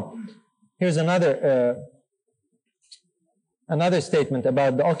 let's go on. Here's another statement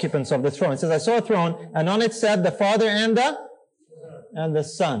about the occupants of the throne. It says, I saw a throne, and on it sat the Father and the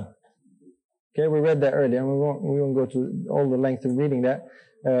Son. Okay, we read that earlier, and we won't go to all the length of reading that.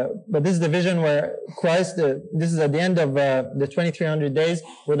 But this is the vision where Christ, this is at the end of the 2300 days,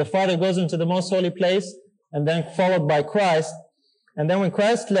 where the Father goes into the most holy place, and then followed by Christ. And then when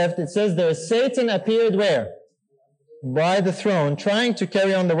Christ left, it says there Satan appeared where? By the throne, trying to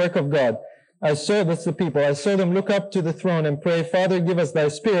carry on the work of God. That's the people. I saw them look up to the throne and pray, Father, give us thy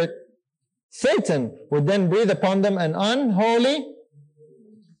Spirit. Satan would then breathe upon them an unholy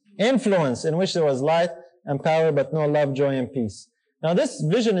influence in which there was light and power, but no love, joy, and peace. Now this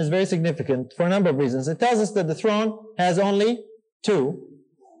vision is very significant for a number of reasons. It tells us that the throne has only 2.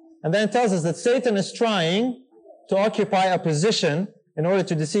 And then it tells us that Satan is trying to occupy a position in order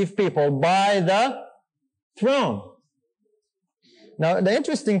to deceive people by the throne. Now, the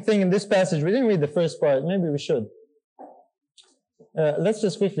interesting thing in this passage, we didn't read the first part. Maybe we should. Let's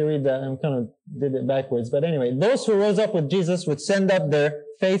just quickly read that. I kind of did it backwards. But anyway, those who rose up with Jesus would send up their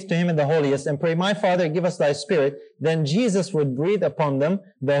faith to him in the holiest and pray, my Father, give us thy Spirit. Then Jesus would breathe upon them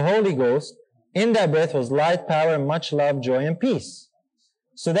the Holy Ghost. In that breath was light, power, much love, joy, and peace.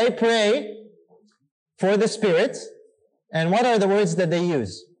 So they pray for the Spirit. And what are the words that they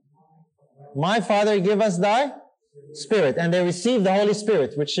use? My Father, give us thy Spirit. And they receive the Holy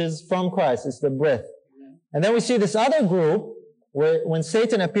Spirit, which is from Christ. It's the breath. And then we see this other group, where when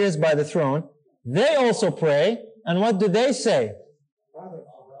Satan appears by the throne, they also pray. And what do they say?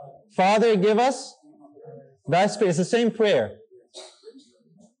 Father, give us thy Spirit. It's the same prayer.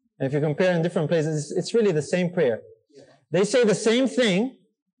 And if you compare in different places, it's really the same prayer. They say the same thing,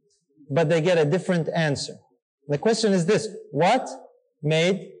 but they get a different answer. The question is this: what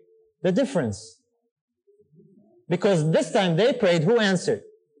made the difference? Because this time they prayed, who answered?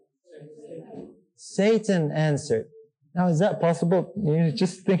 Satan answered. Now, is that possible? You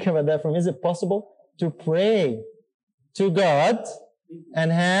just think about that is it possible to pray to God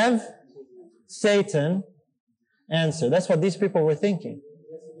and have Satan answer? That's what these people were thinking.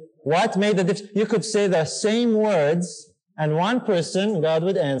 What made the difference? You could say the same words, and one person, God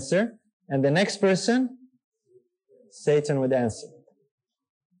would answer, and the next person, Satan would answer.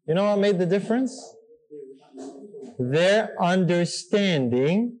 You know what made the difference? Their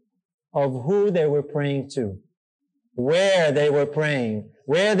understanding of who they were praying to, where they were praying,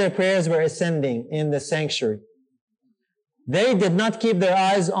 where their prayers were ascending in the sanctuary. They did not keep their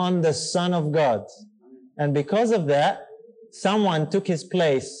eyes on the Son of God. And because of that, someone took his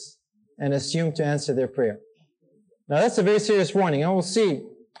place and assumed to answer their prayer. Now that's a very serious warning, and we'll see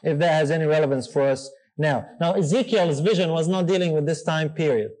if that has any relevance for us now. Now Ezekiel's vision was not dealing with this time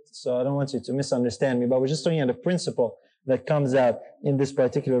period, so I don't want you to misunderstand me, but we're just looking at a principle that comes out in this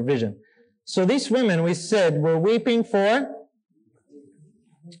particular vision. So these women, we said, were weeping for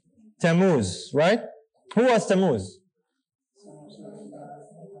Tammuz, right? Who was Tammuz?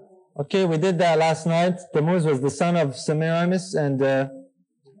 Okay, we did that last night. Tammuz was the son of Semiramis, and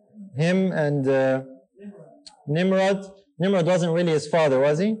him and Nimrod. Nimrod wasn't really his father,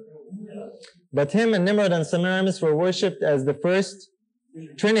 was he? But him and Nimrod and Semiramis were worshipped as the first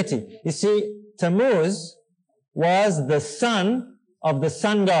Trinity. You see, Tammuz was the son of the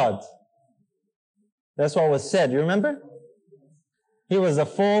sun god. That's what was said. You remember? He was a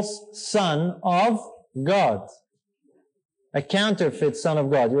false son of God. A counterfeit son of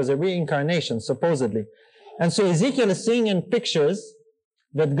God. He was a reincarnation, supposedly. And so Ezekiel is seeing in pictures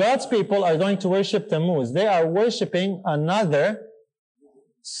that God's people are going to worship Tammuz. They are worshiping another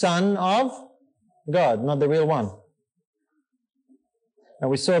son of God, not the real one. And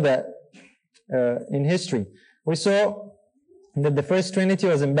we saw that in history. We saw that the first Trinity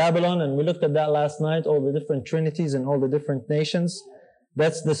was in Babylon, and we looked at that last night, all the different Trinities in all the different nations.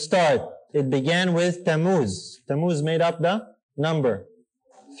 That's the start. It began with Tammuz. Tammuz made up the number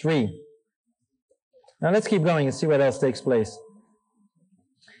 3. Now let's keep going and see what else takes place.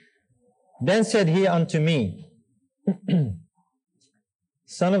 Then said he unto me,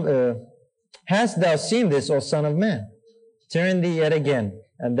 hast thou seen this, O son of man? Turn thee yet again,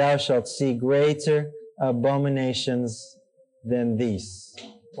 and thou shalt see greater abominations than these.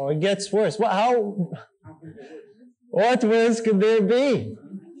 Well, it gets worse. What worse could there be?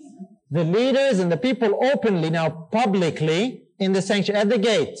 The leaders and the people openly, now publicly, in the sanctuary, at the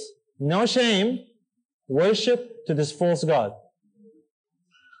gate, no shame, worship to this false god.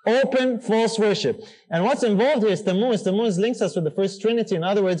 Open false worship. And what's involved here is Tammuz. Tammuz links us with the first Trinity. In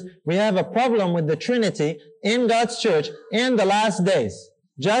other words, we have a problem with the Trinity in God's church in the last days,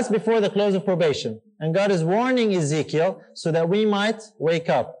 just before the close of probation. And God is warning Ezekiel so that we might wake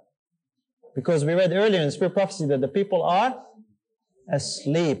up. Because we read earlier in Spirit Prophecy that the people are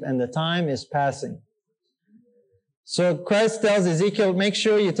asleep and the time is passing. So Christ tells Ezekiel, make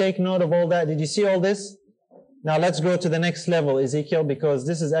sure you take note of all that. Did you see all this? Now let's go to the next level, Ezekiel, because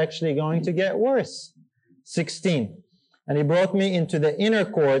this is actually going to get worse. 16. And he brought me into the inner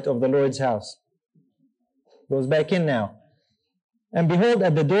court of the Lord's house. Goes back in now. And behold,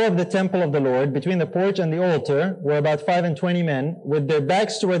 at the door of the temple of the Lord, between the porch and the altar, were about 25 men, with their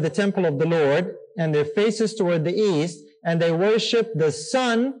backs toward the temple of the Lord, and their faces toward the east, and they worshiped the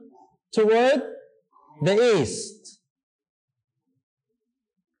sun toward the east.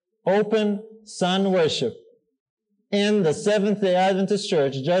 Open sun worship in the Seventh-day Adventist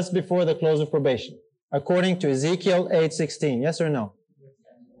Church just before the close of probation, according to Ezekiel 8:16. Yes or no?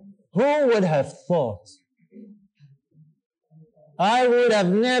 Who would have thought? I would have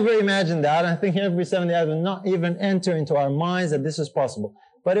never imagined that. I think every Seventh-day Adventist would not even enter into our minds that this is possible.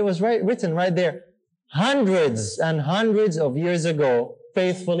 But it was written right there, hundreds and hundreds of years ago,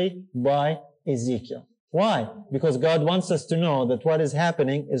 faithfully by Ezekiel. Why? Because God wants us to know that what is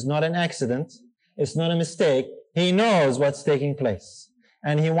happening is not an accident. It's not a mistake. He knows what's taking place.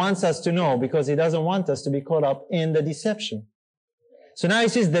 And He wants us to know because He doesn't want us to be caught up in the deception. So now He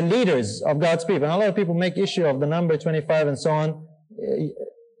sees the leaders of God's people. And a lot of people make issue of the number 25 and so on.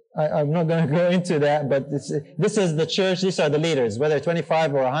 I'm not going to go into that, but this is the church. These are the leaders. Whether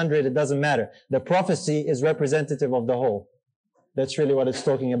 25 or 100, it doesn't matter. The prophecy is representative of the whole. That's really what it's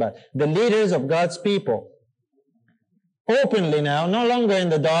talking about. The leaders of God's people. Openly now, no longer in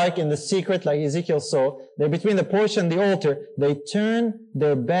the dark, in the secret like Ezekiel saw. They're between the porch and the altar. They turn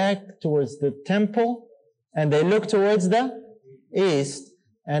their back towards the temple and they look towards the east.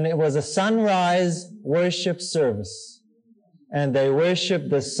 And it was a sunrise worship service. And they worship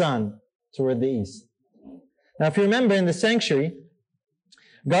the sun toward the east. Now, if you remember in the sanctuary,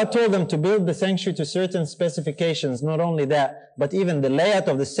 God told them to build the sanctuary to certain specifications. Not only that, but even the layout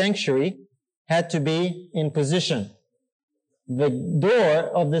of the sanctuary had to be in position. The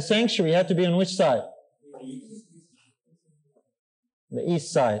door of the sanctuary had to be on which side? The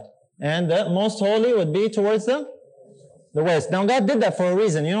east side. And the most holy would be towards the west. Now God did that for a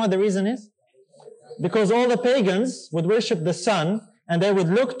reason. You know what the reason is? Because all the pagans would worship the sun and they would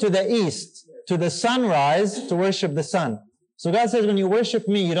look to the east, to the sunrise, to worship the sun. So God says, when you worship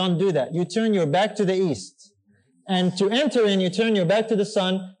me, you don't do that. You turn your back to the east. And to enter in, you turn your back to the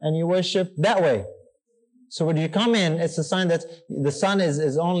sun and you worship that way. So when you come in, it's a sign that the sun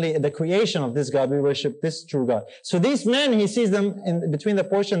is only the creation of this God. We worship this true God. So these men, he sees them in between the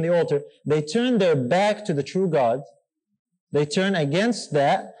porch and the altar. They turn their back to the true God. They turn against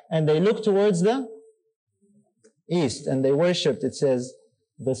that and they look towards the east. And they worshiped, it says,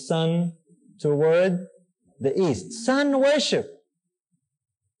 the sun toward the east. Sun worship.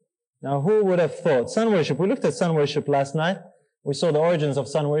 Now, who would have thought? Sun worship. We looked at sun worship last night. We saw the origins of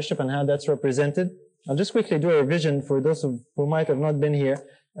sun worship and how that's represented. I'll just quickly do a revision for those who might have not been here.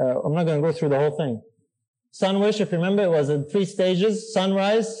 I'm not going to go through the whole thing. Sun worship, remember, it was in 3 stages: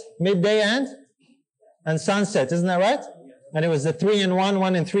 sunrise, midday, and sunset. Isn't that right? And it was the 3-in-1,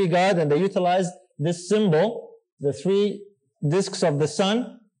 1-in-3 God, and they utilized this symbol, the 3 discs of the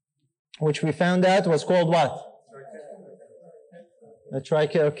sun, which we found out was called what? A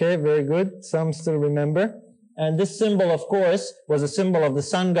trike. Okay, very good. Some still remember. And this symbol, of course, was a symbol of the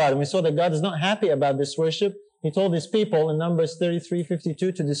sun god. And we saw that God is not happy about this worship. He told his people in Numbers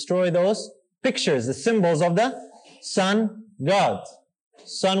 33:52 to destroy those pictures, the symbols of the sun god,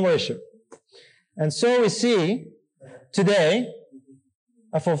 sun worship. And so we see today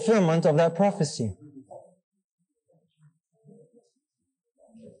a fulfillment of that prophecy.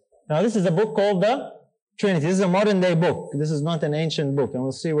 Now, this is a book called the Trinity. This is a modern day book. This is not an ancient book, and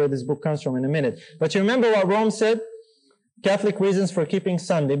we'll see where this book comes from in a minute. But you remember what Rome said? Catholic reasons for keeping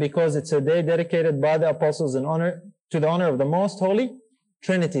Sunday, because it's a day dedicated by the apostles in honor, to the honor of the most holy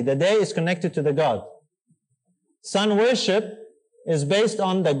Trinity. The day is connected to the God. Sun worship is based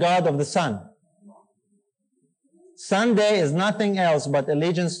on the God of the sun. Sunday is nothing else but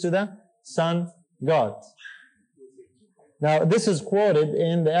allegiance to the sun God. Now, this is quoted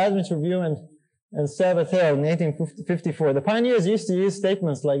in the Advent Review and Sabbath Herald in 1854. The pioneers used to use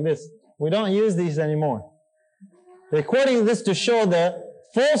statements like this. We don't use these anymore. They're quoting this to show the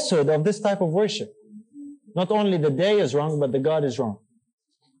falsehood of this type of worship. Not only the day is wrong, but the God is wrong.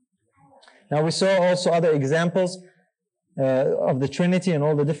 Now, we saw also other examples of the Trinity and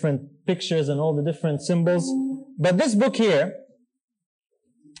all the different pictures and all the different symbols. But this book here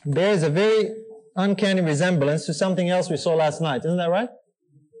bears a very uncanny resemblance to something else we saw last night. Isn't that right?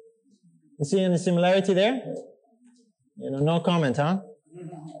 You see any similarity there? No comment, huh?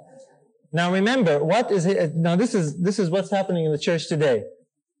 Now remember, what is it? Now this is what's happening in the church today.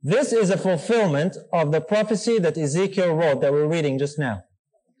 This is a fulfillment of the prophecy that Ezekiel wrote that we're reading just now.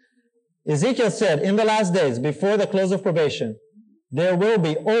 Ezekiel said, in the last days, before the close of probation, there will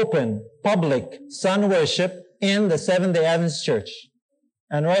be open, public sun worship in the Seventh-day Adventist Church.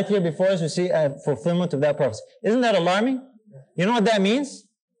 And right here before us, we see a fulfillment of that prophecy. Isn't that alarming? You know what that means?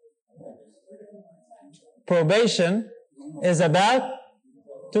 Probation is about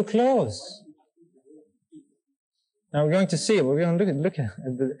to close. Now we're going to see it. We're going to look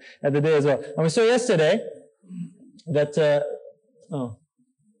at the day as well. And we saw yesterday that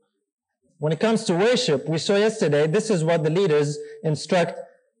when it comes to worship, we saw yesterday, this is what the leaders instruct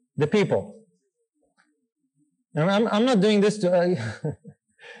the people. Now, I'm not doing this to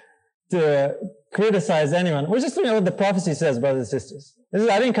to criticize anyone. We're just looking at what the prophecy says, brothers and sisters.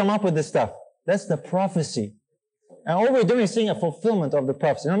 I didn't come up with this stuff. That's the prophecy. And all we're doing is seeing a fulfillment of the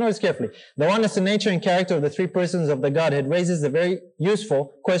prophecy. Now notice carefully. The oneness in nature and character of the three persons of the Godhead raises the very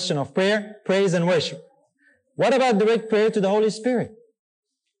useful question of prayer, praise, and worship. What about direct prayer to the Holy Spirit?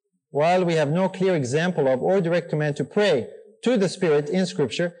 While we have no clear example of or direct command to pray to the Spirit in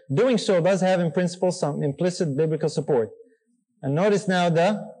Scripture, doing so does have in principle some implicit biblical support. And notice now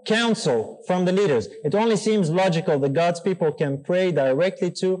the counsel from the leaders. It only seems logical that God's people can pray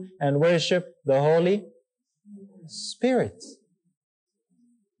directly to and worship the Holy Spirit.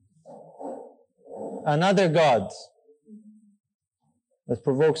 Another God that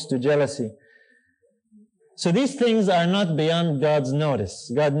provokes to jealousy. So these things are not beyond God's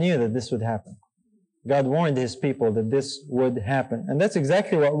notice. God knew that this would happen. God warned His people that this would happen. And that's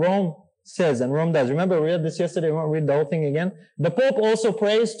exactly what Rome says and Rome does. Remember, we read this yesterday. We won't read the whole thing again. The Pope also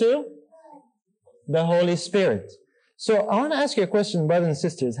prays to the Holy Spirit. So I want to ask you a question, brothers and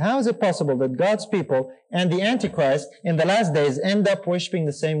sisters. How is it possible that God's people and the Antichrist in the last days end up worshiping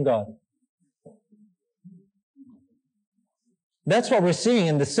the same God? That's what we're seeing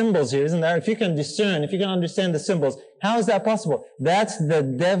in the symbols here, isn't there? If you can discern, if you can understand the symbols, how is that possible? That's the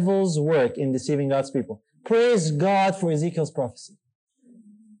devil's work in deceiving God's people. Praise God for Ezekiel's prophecy.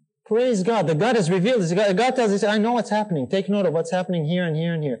 Praise God. The God has revealed this. God tells us, I know what's happening. Take note of what's happening here and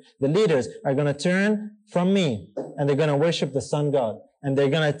here and here. The leaders are going to turn from me and they're going to worship the sun God. And they're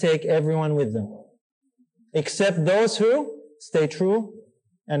going to take everyone with them. Except those who stay true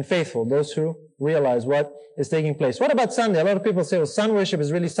and faithful. Those who realize what is taking place. What about Sunday? A lot of people say, well, sun worship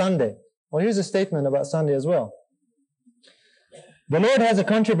is really Sunday. Well, here's a statement about Sunday as well. The Lord has a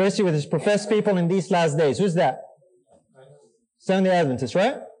controversy with His professed people in these last days. Who's that? Seventh-day Adventists,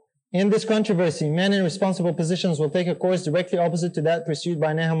 right? In this controversy, men in responsible positions will take a course directly opposite to that pursued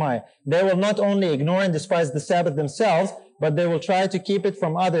by Nehemiah. They will not only ignore and despise the Sabbath themselves, but they will try to keep it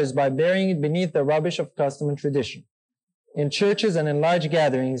from others by burying it beneath the rubbish of custom and tradition. In churches and in large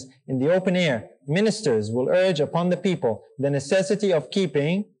gatherings, in the open air, ministers will urge upon the people the necessity of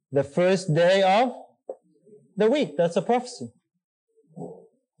keeping the first day of the week. That's a prophecy.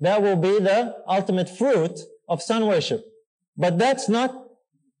 That will be the ultimate fruit of sun worship. But that's not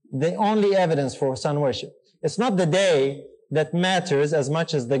the only evidence for sun worship. It's not the day that matters as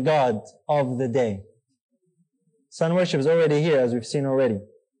much as the God of the day. Sun worship is already here, as we've seen already.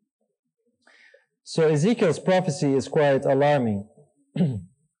 So Ezekiel's prophecy is quite alarming.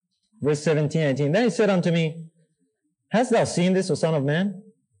 Verse 17, 18. Then he said unto me, Hast thou seen this, O Son of Man?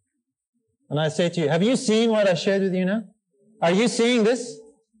 And I say to you, have you seen what I shared with you now? Are you seeing this?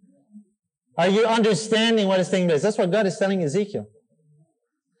 Are you understanding what is taking place? That's what God is telling Ezekiel.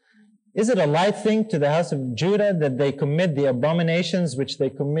 Is it a light thing to the house of Judah that they commit the abominations which they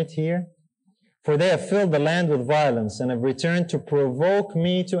commit here? For they have filled the land with violence and have returned to provoke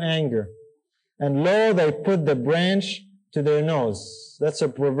me to anger. And lo, they put the branch to their nose. That's a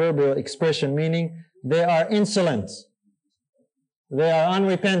proverbial expression meaning they are insolent. They are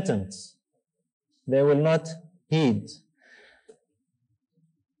unrepentant. They will not heed.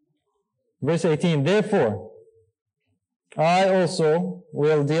 Verse 18, therefore, I also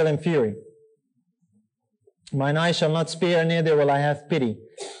will deal in fury. Mine eye shall not spare, neither will I have pity.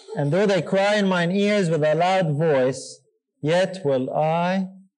 And though they cry in mine ears with a loud voice, yet will I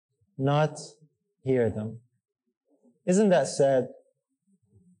not hear them. Isn't that sad?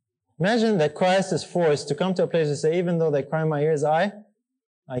 Imagine that Christ is forced to come to a place to say, even though they cry in my ears, I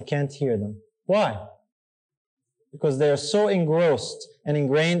can't hear them. Why? Because they are so engrossed and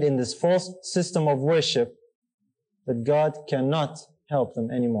ingrained in this false system of worship that God cannot help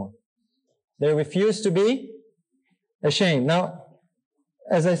them anymore. They refuse to be ashamed. Now,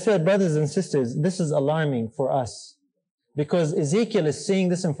 as I said, brothers and sisters, this is alarming for us because Ezekiel is seeing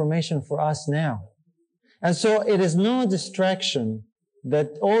this information for us now. And so it is no distraction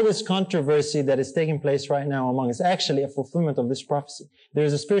that all this controversy that is taking place right now among us is actually a fulfillment of this prophecy. There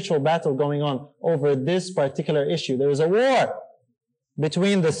is a spiritual battle going on over this particular issue. There is a war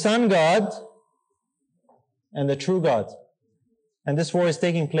between the sun God and the true God. And this war is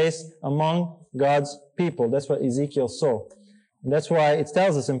taking place among God's people. That's what Ezekiel saw. And that's why it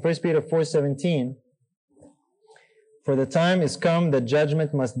tells us in 1 Peter 4:17, for the time is come that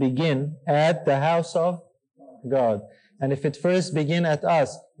judgment must begin at the house of God. And if it first begin at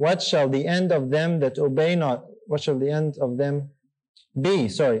us, what shall the end of them that obey not? What shall the end of them be?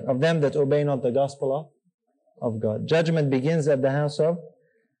 Of them that obey not the gospel of God. Judgment begins at the house of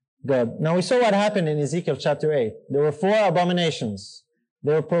God. Now we saw what happened in Ezekiel chapter 8. There were 4 abominations.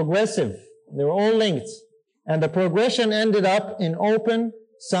 They were progressive. They were all linked. And the progression ended up in open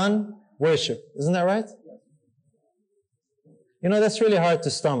sun worship. Isn't that right? You know, that's really hard to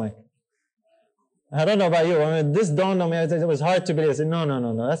stomach. I don't know about you. I mean, this dawned on me. It was hard to believe. I said,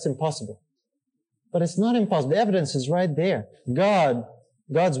 no, that's impossible. But it's not impossible. The evidence is right there.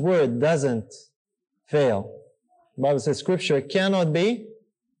 God's word doesn't fail. The Bible says Scripture cannot be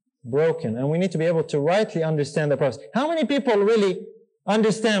broken. And we need to be able to rightly understand the prophecy. How many people really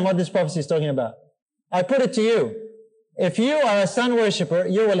understand what this prophecy is talking about? I put it to you. If you are a sun worshiper,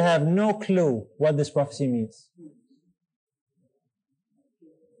 you will have no clue what this prophecy means.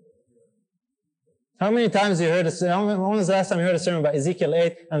 How many times you heard when was the last time you heard a sermon about Ezekiel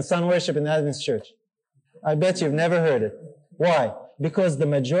 8 and sun worship in the Adventist church? I bet you've never heard it. Why? Because the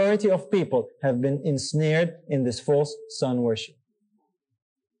majority of people have been ensnared in this false sun worship.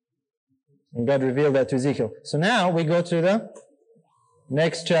 And God revealed that to Ezekiel. So now we go to the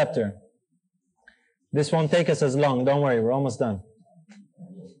next chapter. This won't take us as long. Don't worry, we're almost done.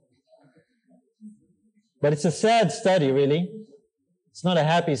 But it's a sad study, really. It's not a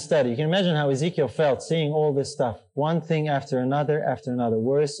happy study. You can imagine how Ezekiel felt seeing all this stuff. One thing after another,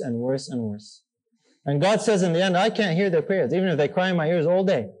 worse and worse and worse. And God says in the end, I can't hear their prayers. Even if they cry in my ears all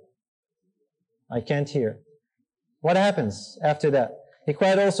day, I can't hear. What happens after that? He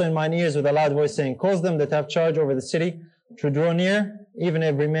cried also in mine ears with a loud voice, saying, cause them that have charge over the city to draw near, even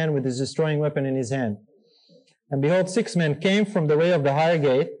every man with his destroying weapon in his hand. And behold, 6 men came from the way of the higher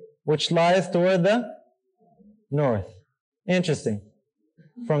gate, which lieth toward the north. Interesting.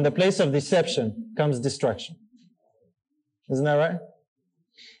 From the place of deception comes destruction. Isn't that right?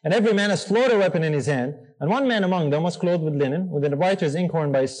 And every man has slaughter weapon in his hand, and one man among them was clothed with linen, with a writer's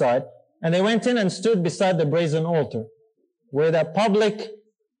inkhorn by his side, and they went in and stood beside the brazen altar, where that public,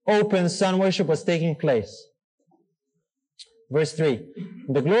 open sun worship was taking place. Verse 3,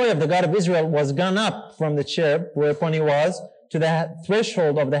 the glory of the God of Israel was gone up from the cherub whereupon he was to the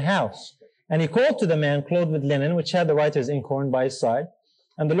threshold of the house. And he called to the man clothed with linen, which had the writer's inkhorn by his side.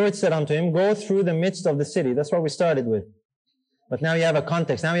 And the Lord said unto him, go through the midst of the city. That's what we started with. But now you have a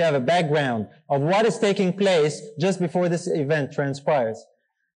context. Now you have a background of what is taking place just before this event transpires.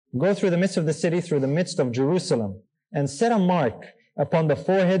 Go through the midst of the city, through the midst of Jerusalem, and set a mark upon the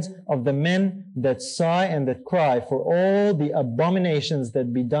foreheads of the men that sigh and that cry for all the abominations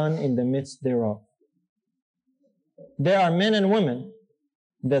that be done in the midst thereof. There are men and women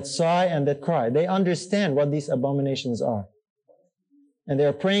that sigh and that cry. They understand what these abominations are. And they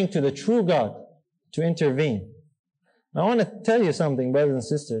are praying to the true God to intervene. Now, I want to tell you something, brothers and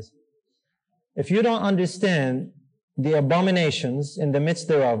sisters. If you don't understand the abominations in the midst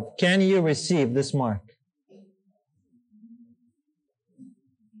thereof, can you receive this mark?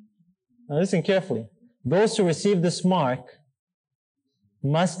 Now listen carefully. Those who receive this mark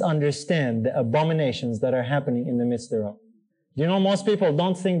must understand the abominations that are happening in the midst thereof. Do you know most people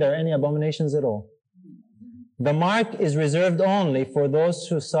don't think there are any abominations at all? The mark is reserved only for those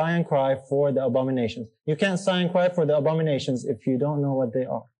who sigh and cry for the abominations. You can't sigh and cry for the abominations if you don't know what they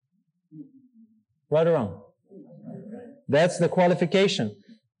are. Right or wrong? That's the qualification.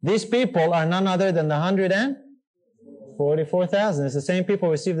 These people are none other than the 144,000. It's the same people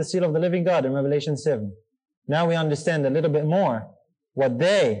who received the seal of the living God in Revelation 7. Now we understand a little bit more what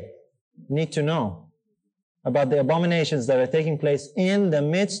they need to know about the abominations that are taking place in the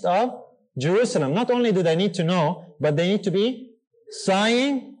midst of Jerusalem. Not only do they need to know, but they need to be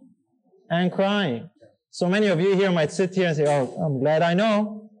sighing and crying. So many of you here might sit here and say, oh, I'm glad I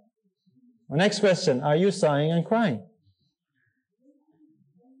know. The next question, are you sighing and crying?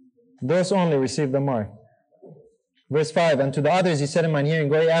 Those only receive the mark. Verse 5, and to the others he said in mine hearing,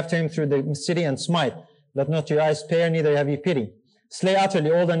 go ye after him through the city and smite. Let not your eyes spare, neither have ye pity. Slay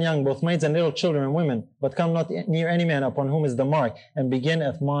utterly old and young, both maids and little children and women, but come not near any man upon whom is the mark, and begin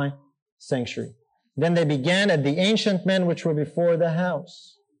at my sanctuary. Then they began at the ancient men which were before the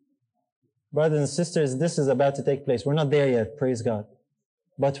house. Brothers and sisters, this is about to take place. We're not there yet, praise God.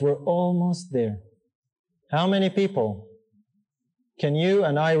 But we're almost there. How many people can you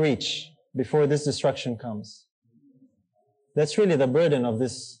and I reach before this destruction comes? That's really the burden of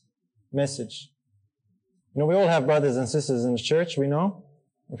this message. You know, we all have brothers and sisters in the church, we know.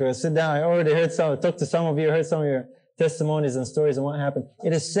 If you sit down, I already talked to some of you, heard some of your testimonies and stories and what happened.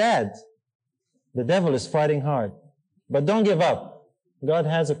 It is sad. The devil is fighting hard. But don't give up. God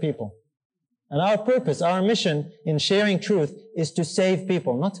has a people. And our purpose, our mission in sharing truth is to save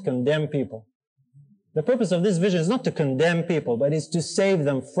people, not to condemn people. The purpose of this vision is not to condemn people, but is to save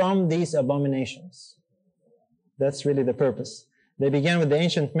them from these abominations. That's really the purpose. They began with the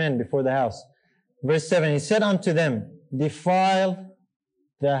ancient men before the house. Verse 7, he said unto them, defile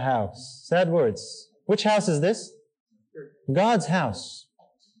the house. Sad words. Which house is this? God's house.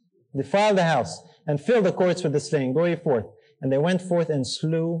 Defile the house, and fill the courts with the slain. Go ye forth. And they went forth and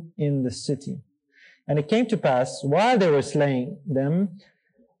slew in the city. And it came to pass, while they were slaying them,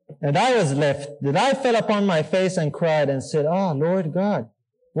 and I was left, that I fell upon my face and cried and said, Ah, Lord God,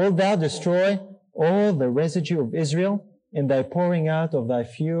 wilt thou destroy all the residue of Israel in thy pouring out of thy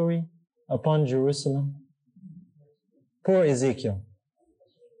fury upon Jerusalem? Poor Ezekiel.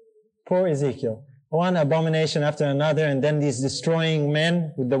 Poor Ezekiel. One abomination after another, and then these destroying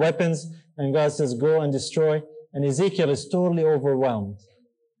men with the weapons, and God says, go and destroy. And Ezekiel is totally overwhelmed.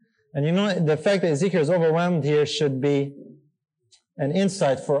 And you know, the fact that Ezekiel is overwhelmed here should be an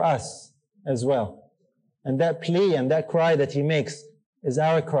insight for us as well. And that plea and that cry that he makes is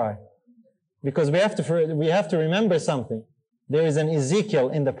our cry. Because we have to remember something. There is an Ezekiel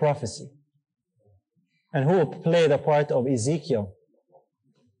in the prophecy. And who will play the part of Ezekiel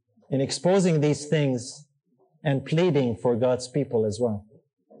in exposing these things and pleading for God's people as well.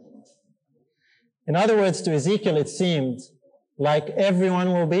 In other words, to Ezekiel it seemed like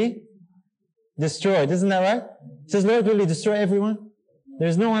everyone will be destroyed. Isn't that right? It says, Lord, will you destroy everyone?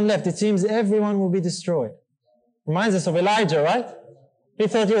 There's no one left. It seems everyone will be destroyed. Reminds us of Elijah, right? He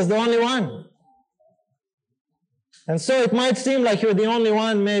thought he was the only one. And so it might seem like you're the only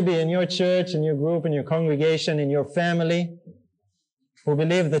one maybe in your church, in your group, in your congregation, in your family who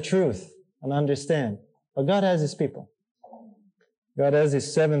believe the truth and understand. But God has His people. God has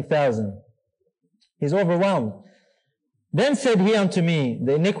His 7,000. He's overwhelmed. Then said he unto me,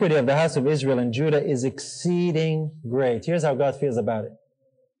 the iniquity of the house of Israel and Judah is exceeding great. Here's how God feels about it.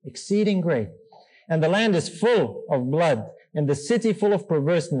 Exceeding great. And the land is full of blood, and the city full of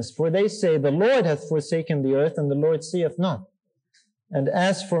perverseness. For they say, the Lord hath forsaken the earth, and the Lord seeth not. And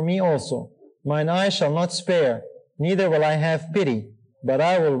as for me also, mine eye shall not spare, neither will I have pity, but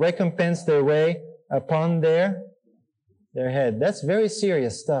I will recompense their way upon their head. That's very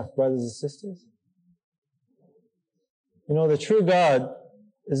serious stuff, brothers and sisters. You know, the true God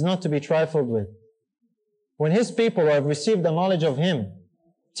is not to be trifled with. When His people who have received the knowledge of Him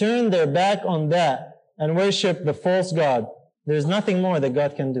turn their back on that and worship the false God, there's nothing more that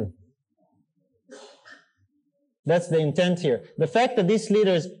God can do. That's the intent here. The fact that these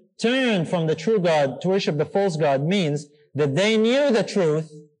leaders turned from the true God to worship the false God means that they knew the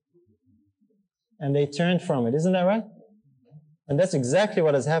truth and they turned from it. Isn't that right? And that's exactly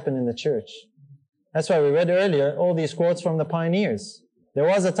what has happened in the church. That's why we read earlier all these quotes from the pioneers. There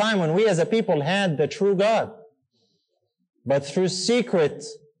was a time when we as a people had the true God. But through secret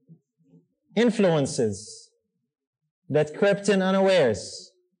influences, that crept in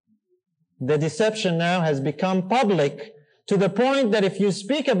unawares. The deception now has become public to the point that if you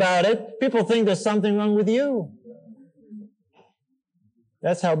speak about it, people think there's something wrong with you.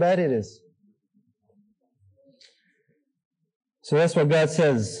 That's how bad it is. So that's what God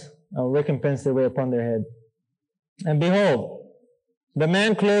says. I'll recompense their way upon their head. And behold, the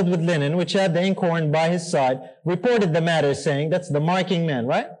man clothed with linen, which had the inkhorn by his side, reported the matter, saying, that's the marking man,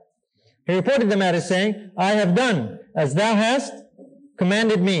 right? He reported the matter, saying, I have done as thou hast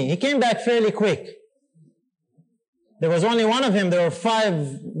commanded me. He came back fairly quick. There was only one of him. There were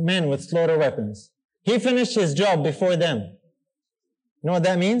 5 men with slaughter weapons. He finished his job before them. You know what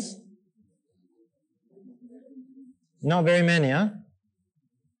that means? Not very many, huh?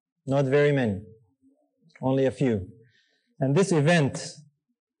 Not very many. Only a few. And this event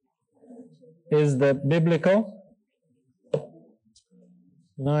is the biblical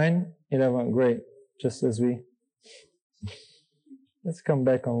 9/11. Great. Just as we... Let's come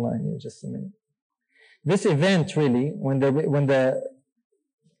back online here just a minute. This event really, when the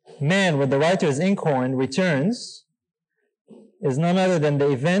man with the writer's inkhorn returns, is none other than the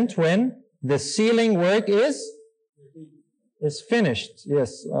event when the sealing work is finished.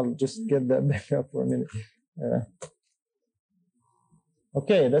 Yes, I'll just get that back up for a minute.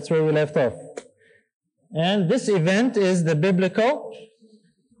 Okay, that's where we left off. And this event is the biblical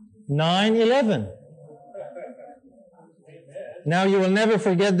 9/11. Now you will never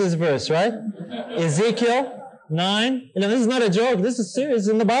forget this verse, right? Ezekiel 9:11. This is not a joke. This is serious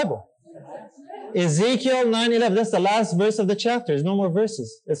in the Bible. Ezekiel 9:11. That's the last verse of the chapter. There's no more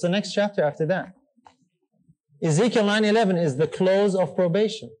verses. It's the next chapter after that. Ezekiel 9:11 is the close of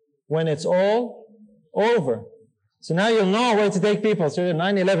probation, when it's all over. So now you'll know where to take people. So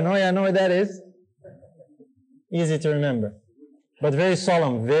 9/11, oh yeah, I know what that is. Easy to remember. But very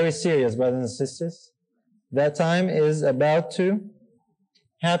solemn, very serious, brothers and sisters. That time is about to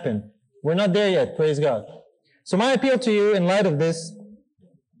happen. We're not there yet, praise God. So my appeal to you in light of this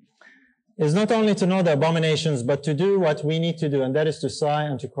is not only to know the abominations, but to do what we need to do, and that is to sigh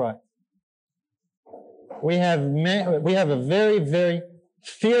and to cry. We have a very, very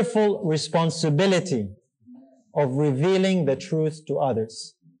fearful responsibility of revealing the truth to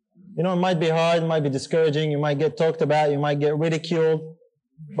others. You know, it might be hard, it might be discouraging, you might get talked about, you might get ridiculed,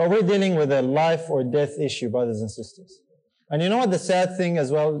 but we're dealing with a life or death issue, brothers and sisters. And you know what the sad thing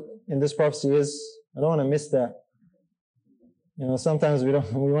as well in this prophecy is? I don't want to miss that. You know, sometimes we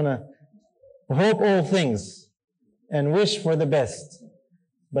want to hope all things and wish for the best.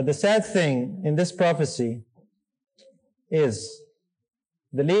 But the sad thing in this prophecy is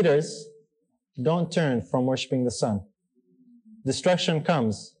the leaders don't turn from worshiping the sun. Destruction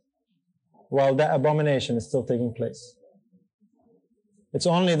comes while that abomination is still taking place. It's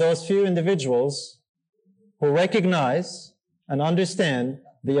only those few individuals who recognize and understand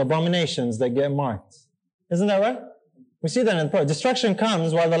the abominations that get marked. Isn't that right? We see that in the Prophet. Destruction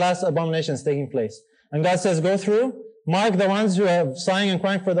comes while the last abomination is taking place. And God says, go through, mark the ones who are sighing and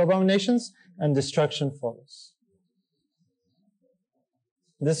crying for the abominations, and destruction follows.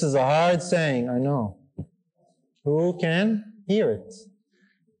 This is a hard saying, I know. Who can hear it?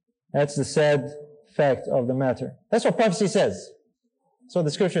 That's the sad fact of the matter. That's what prophecy says. That's what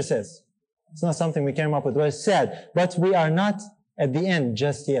the scripture says. It's not something we came up with, but it's sad. But we are not at the end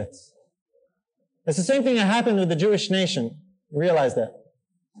just yet. It's the same thing that happened with the Jewish nation. Realize that.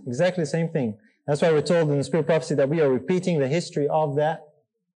 Exactly the same thing. That's why we're told in the spirit prophecy that we are repeating the history of that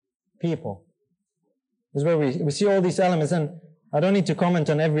people. This is where we see all these elements, and I don't need to comment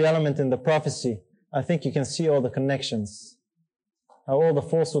on every element in the prophecy. I think you can see all the connections. How all the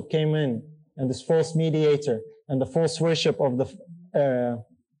falsehood came in, and this false mediator, and the false worship of the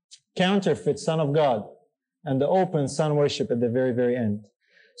counterfeit Son of God, and the open Son worship at the very, very end.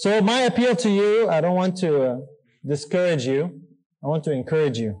 So my appeal to you, I don't want to discourage you. I want to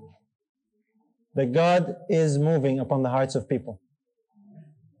encourage you that God is moving upon the hearts of people.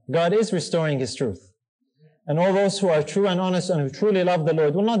 God is restoring His truth. And all those who are true and honest and who truly love the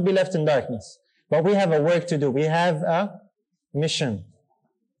Lord will not be left in darkness. But we have a work to do. We have a mission.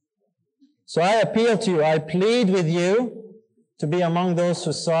 So I appeal to you, I plead with you to be among those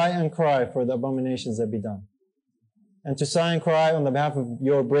who sigh and cry for the abominations that be done. And to sigh and cry on the behalf of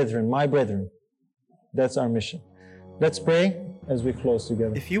your brethren, my brethren. That's our mission. Let's pray as we close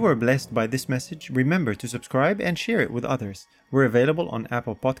together. If you were blessed by this message, remember to subscribe and share it with others. We're available on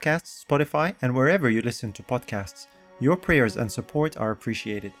Apple Podcasts, Spotify, and wherever you listen to podcasts. Your prayers and support are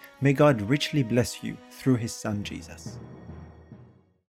appreciated. May God richly bless you through His Son, Jesus.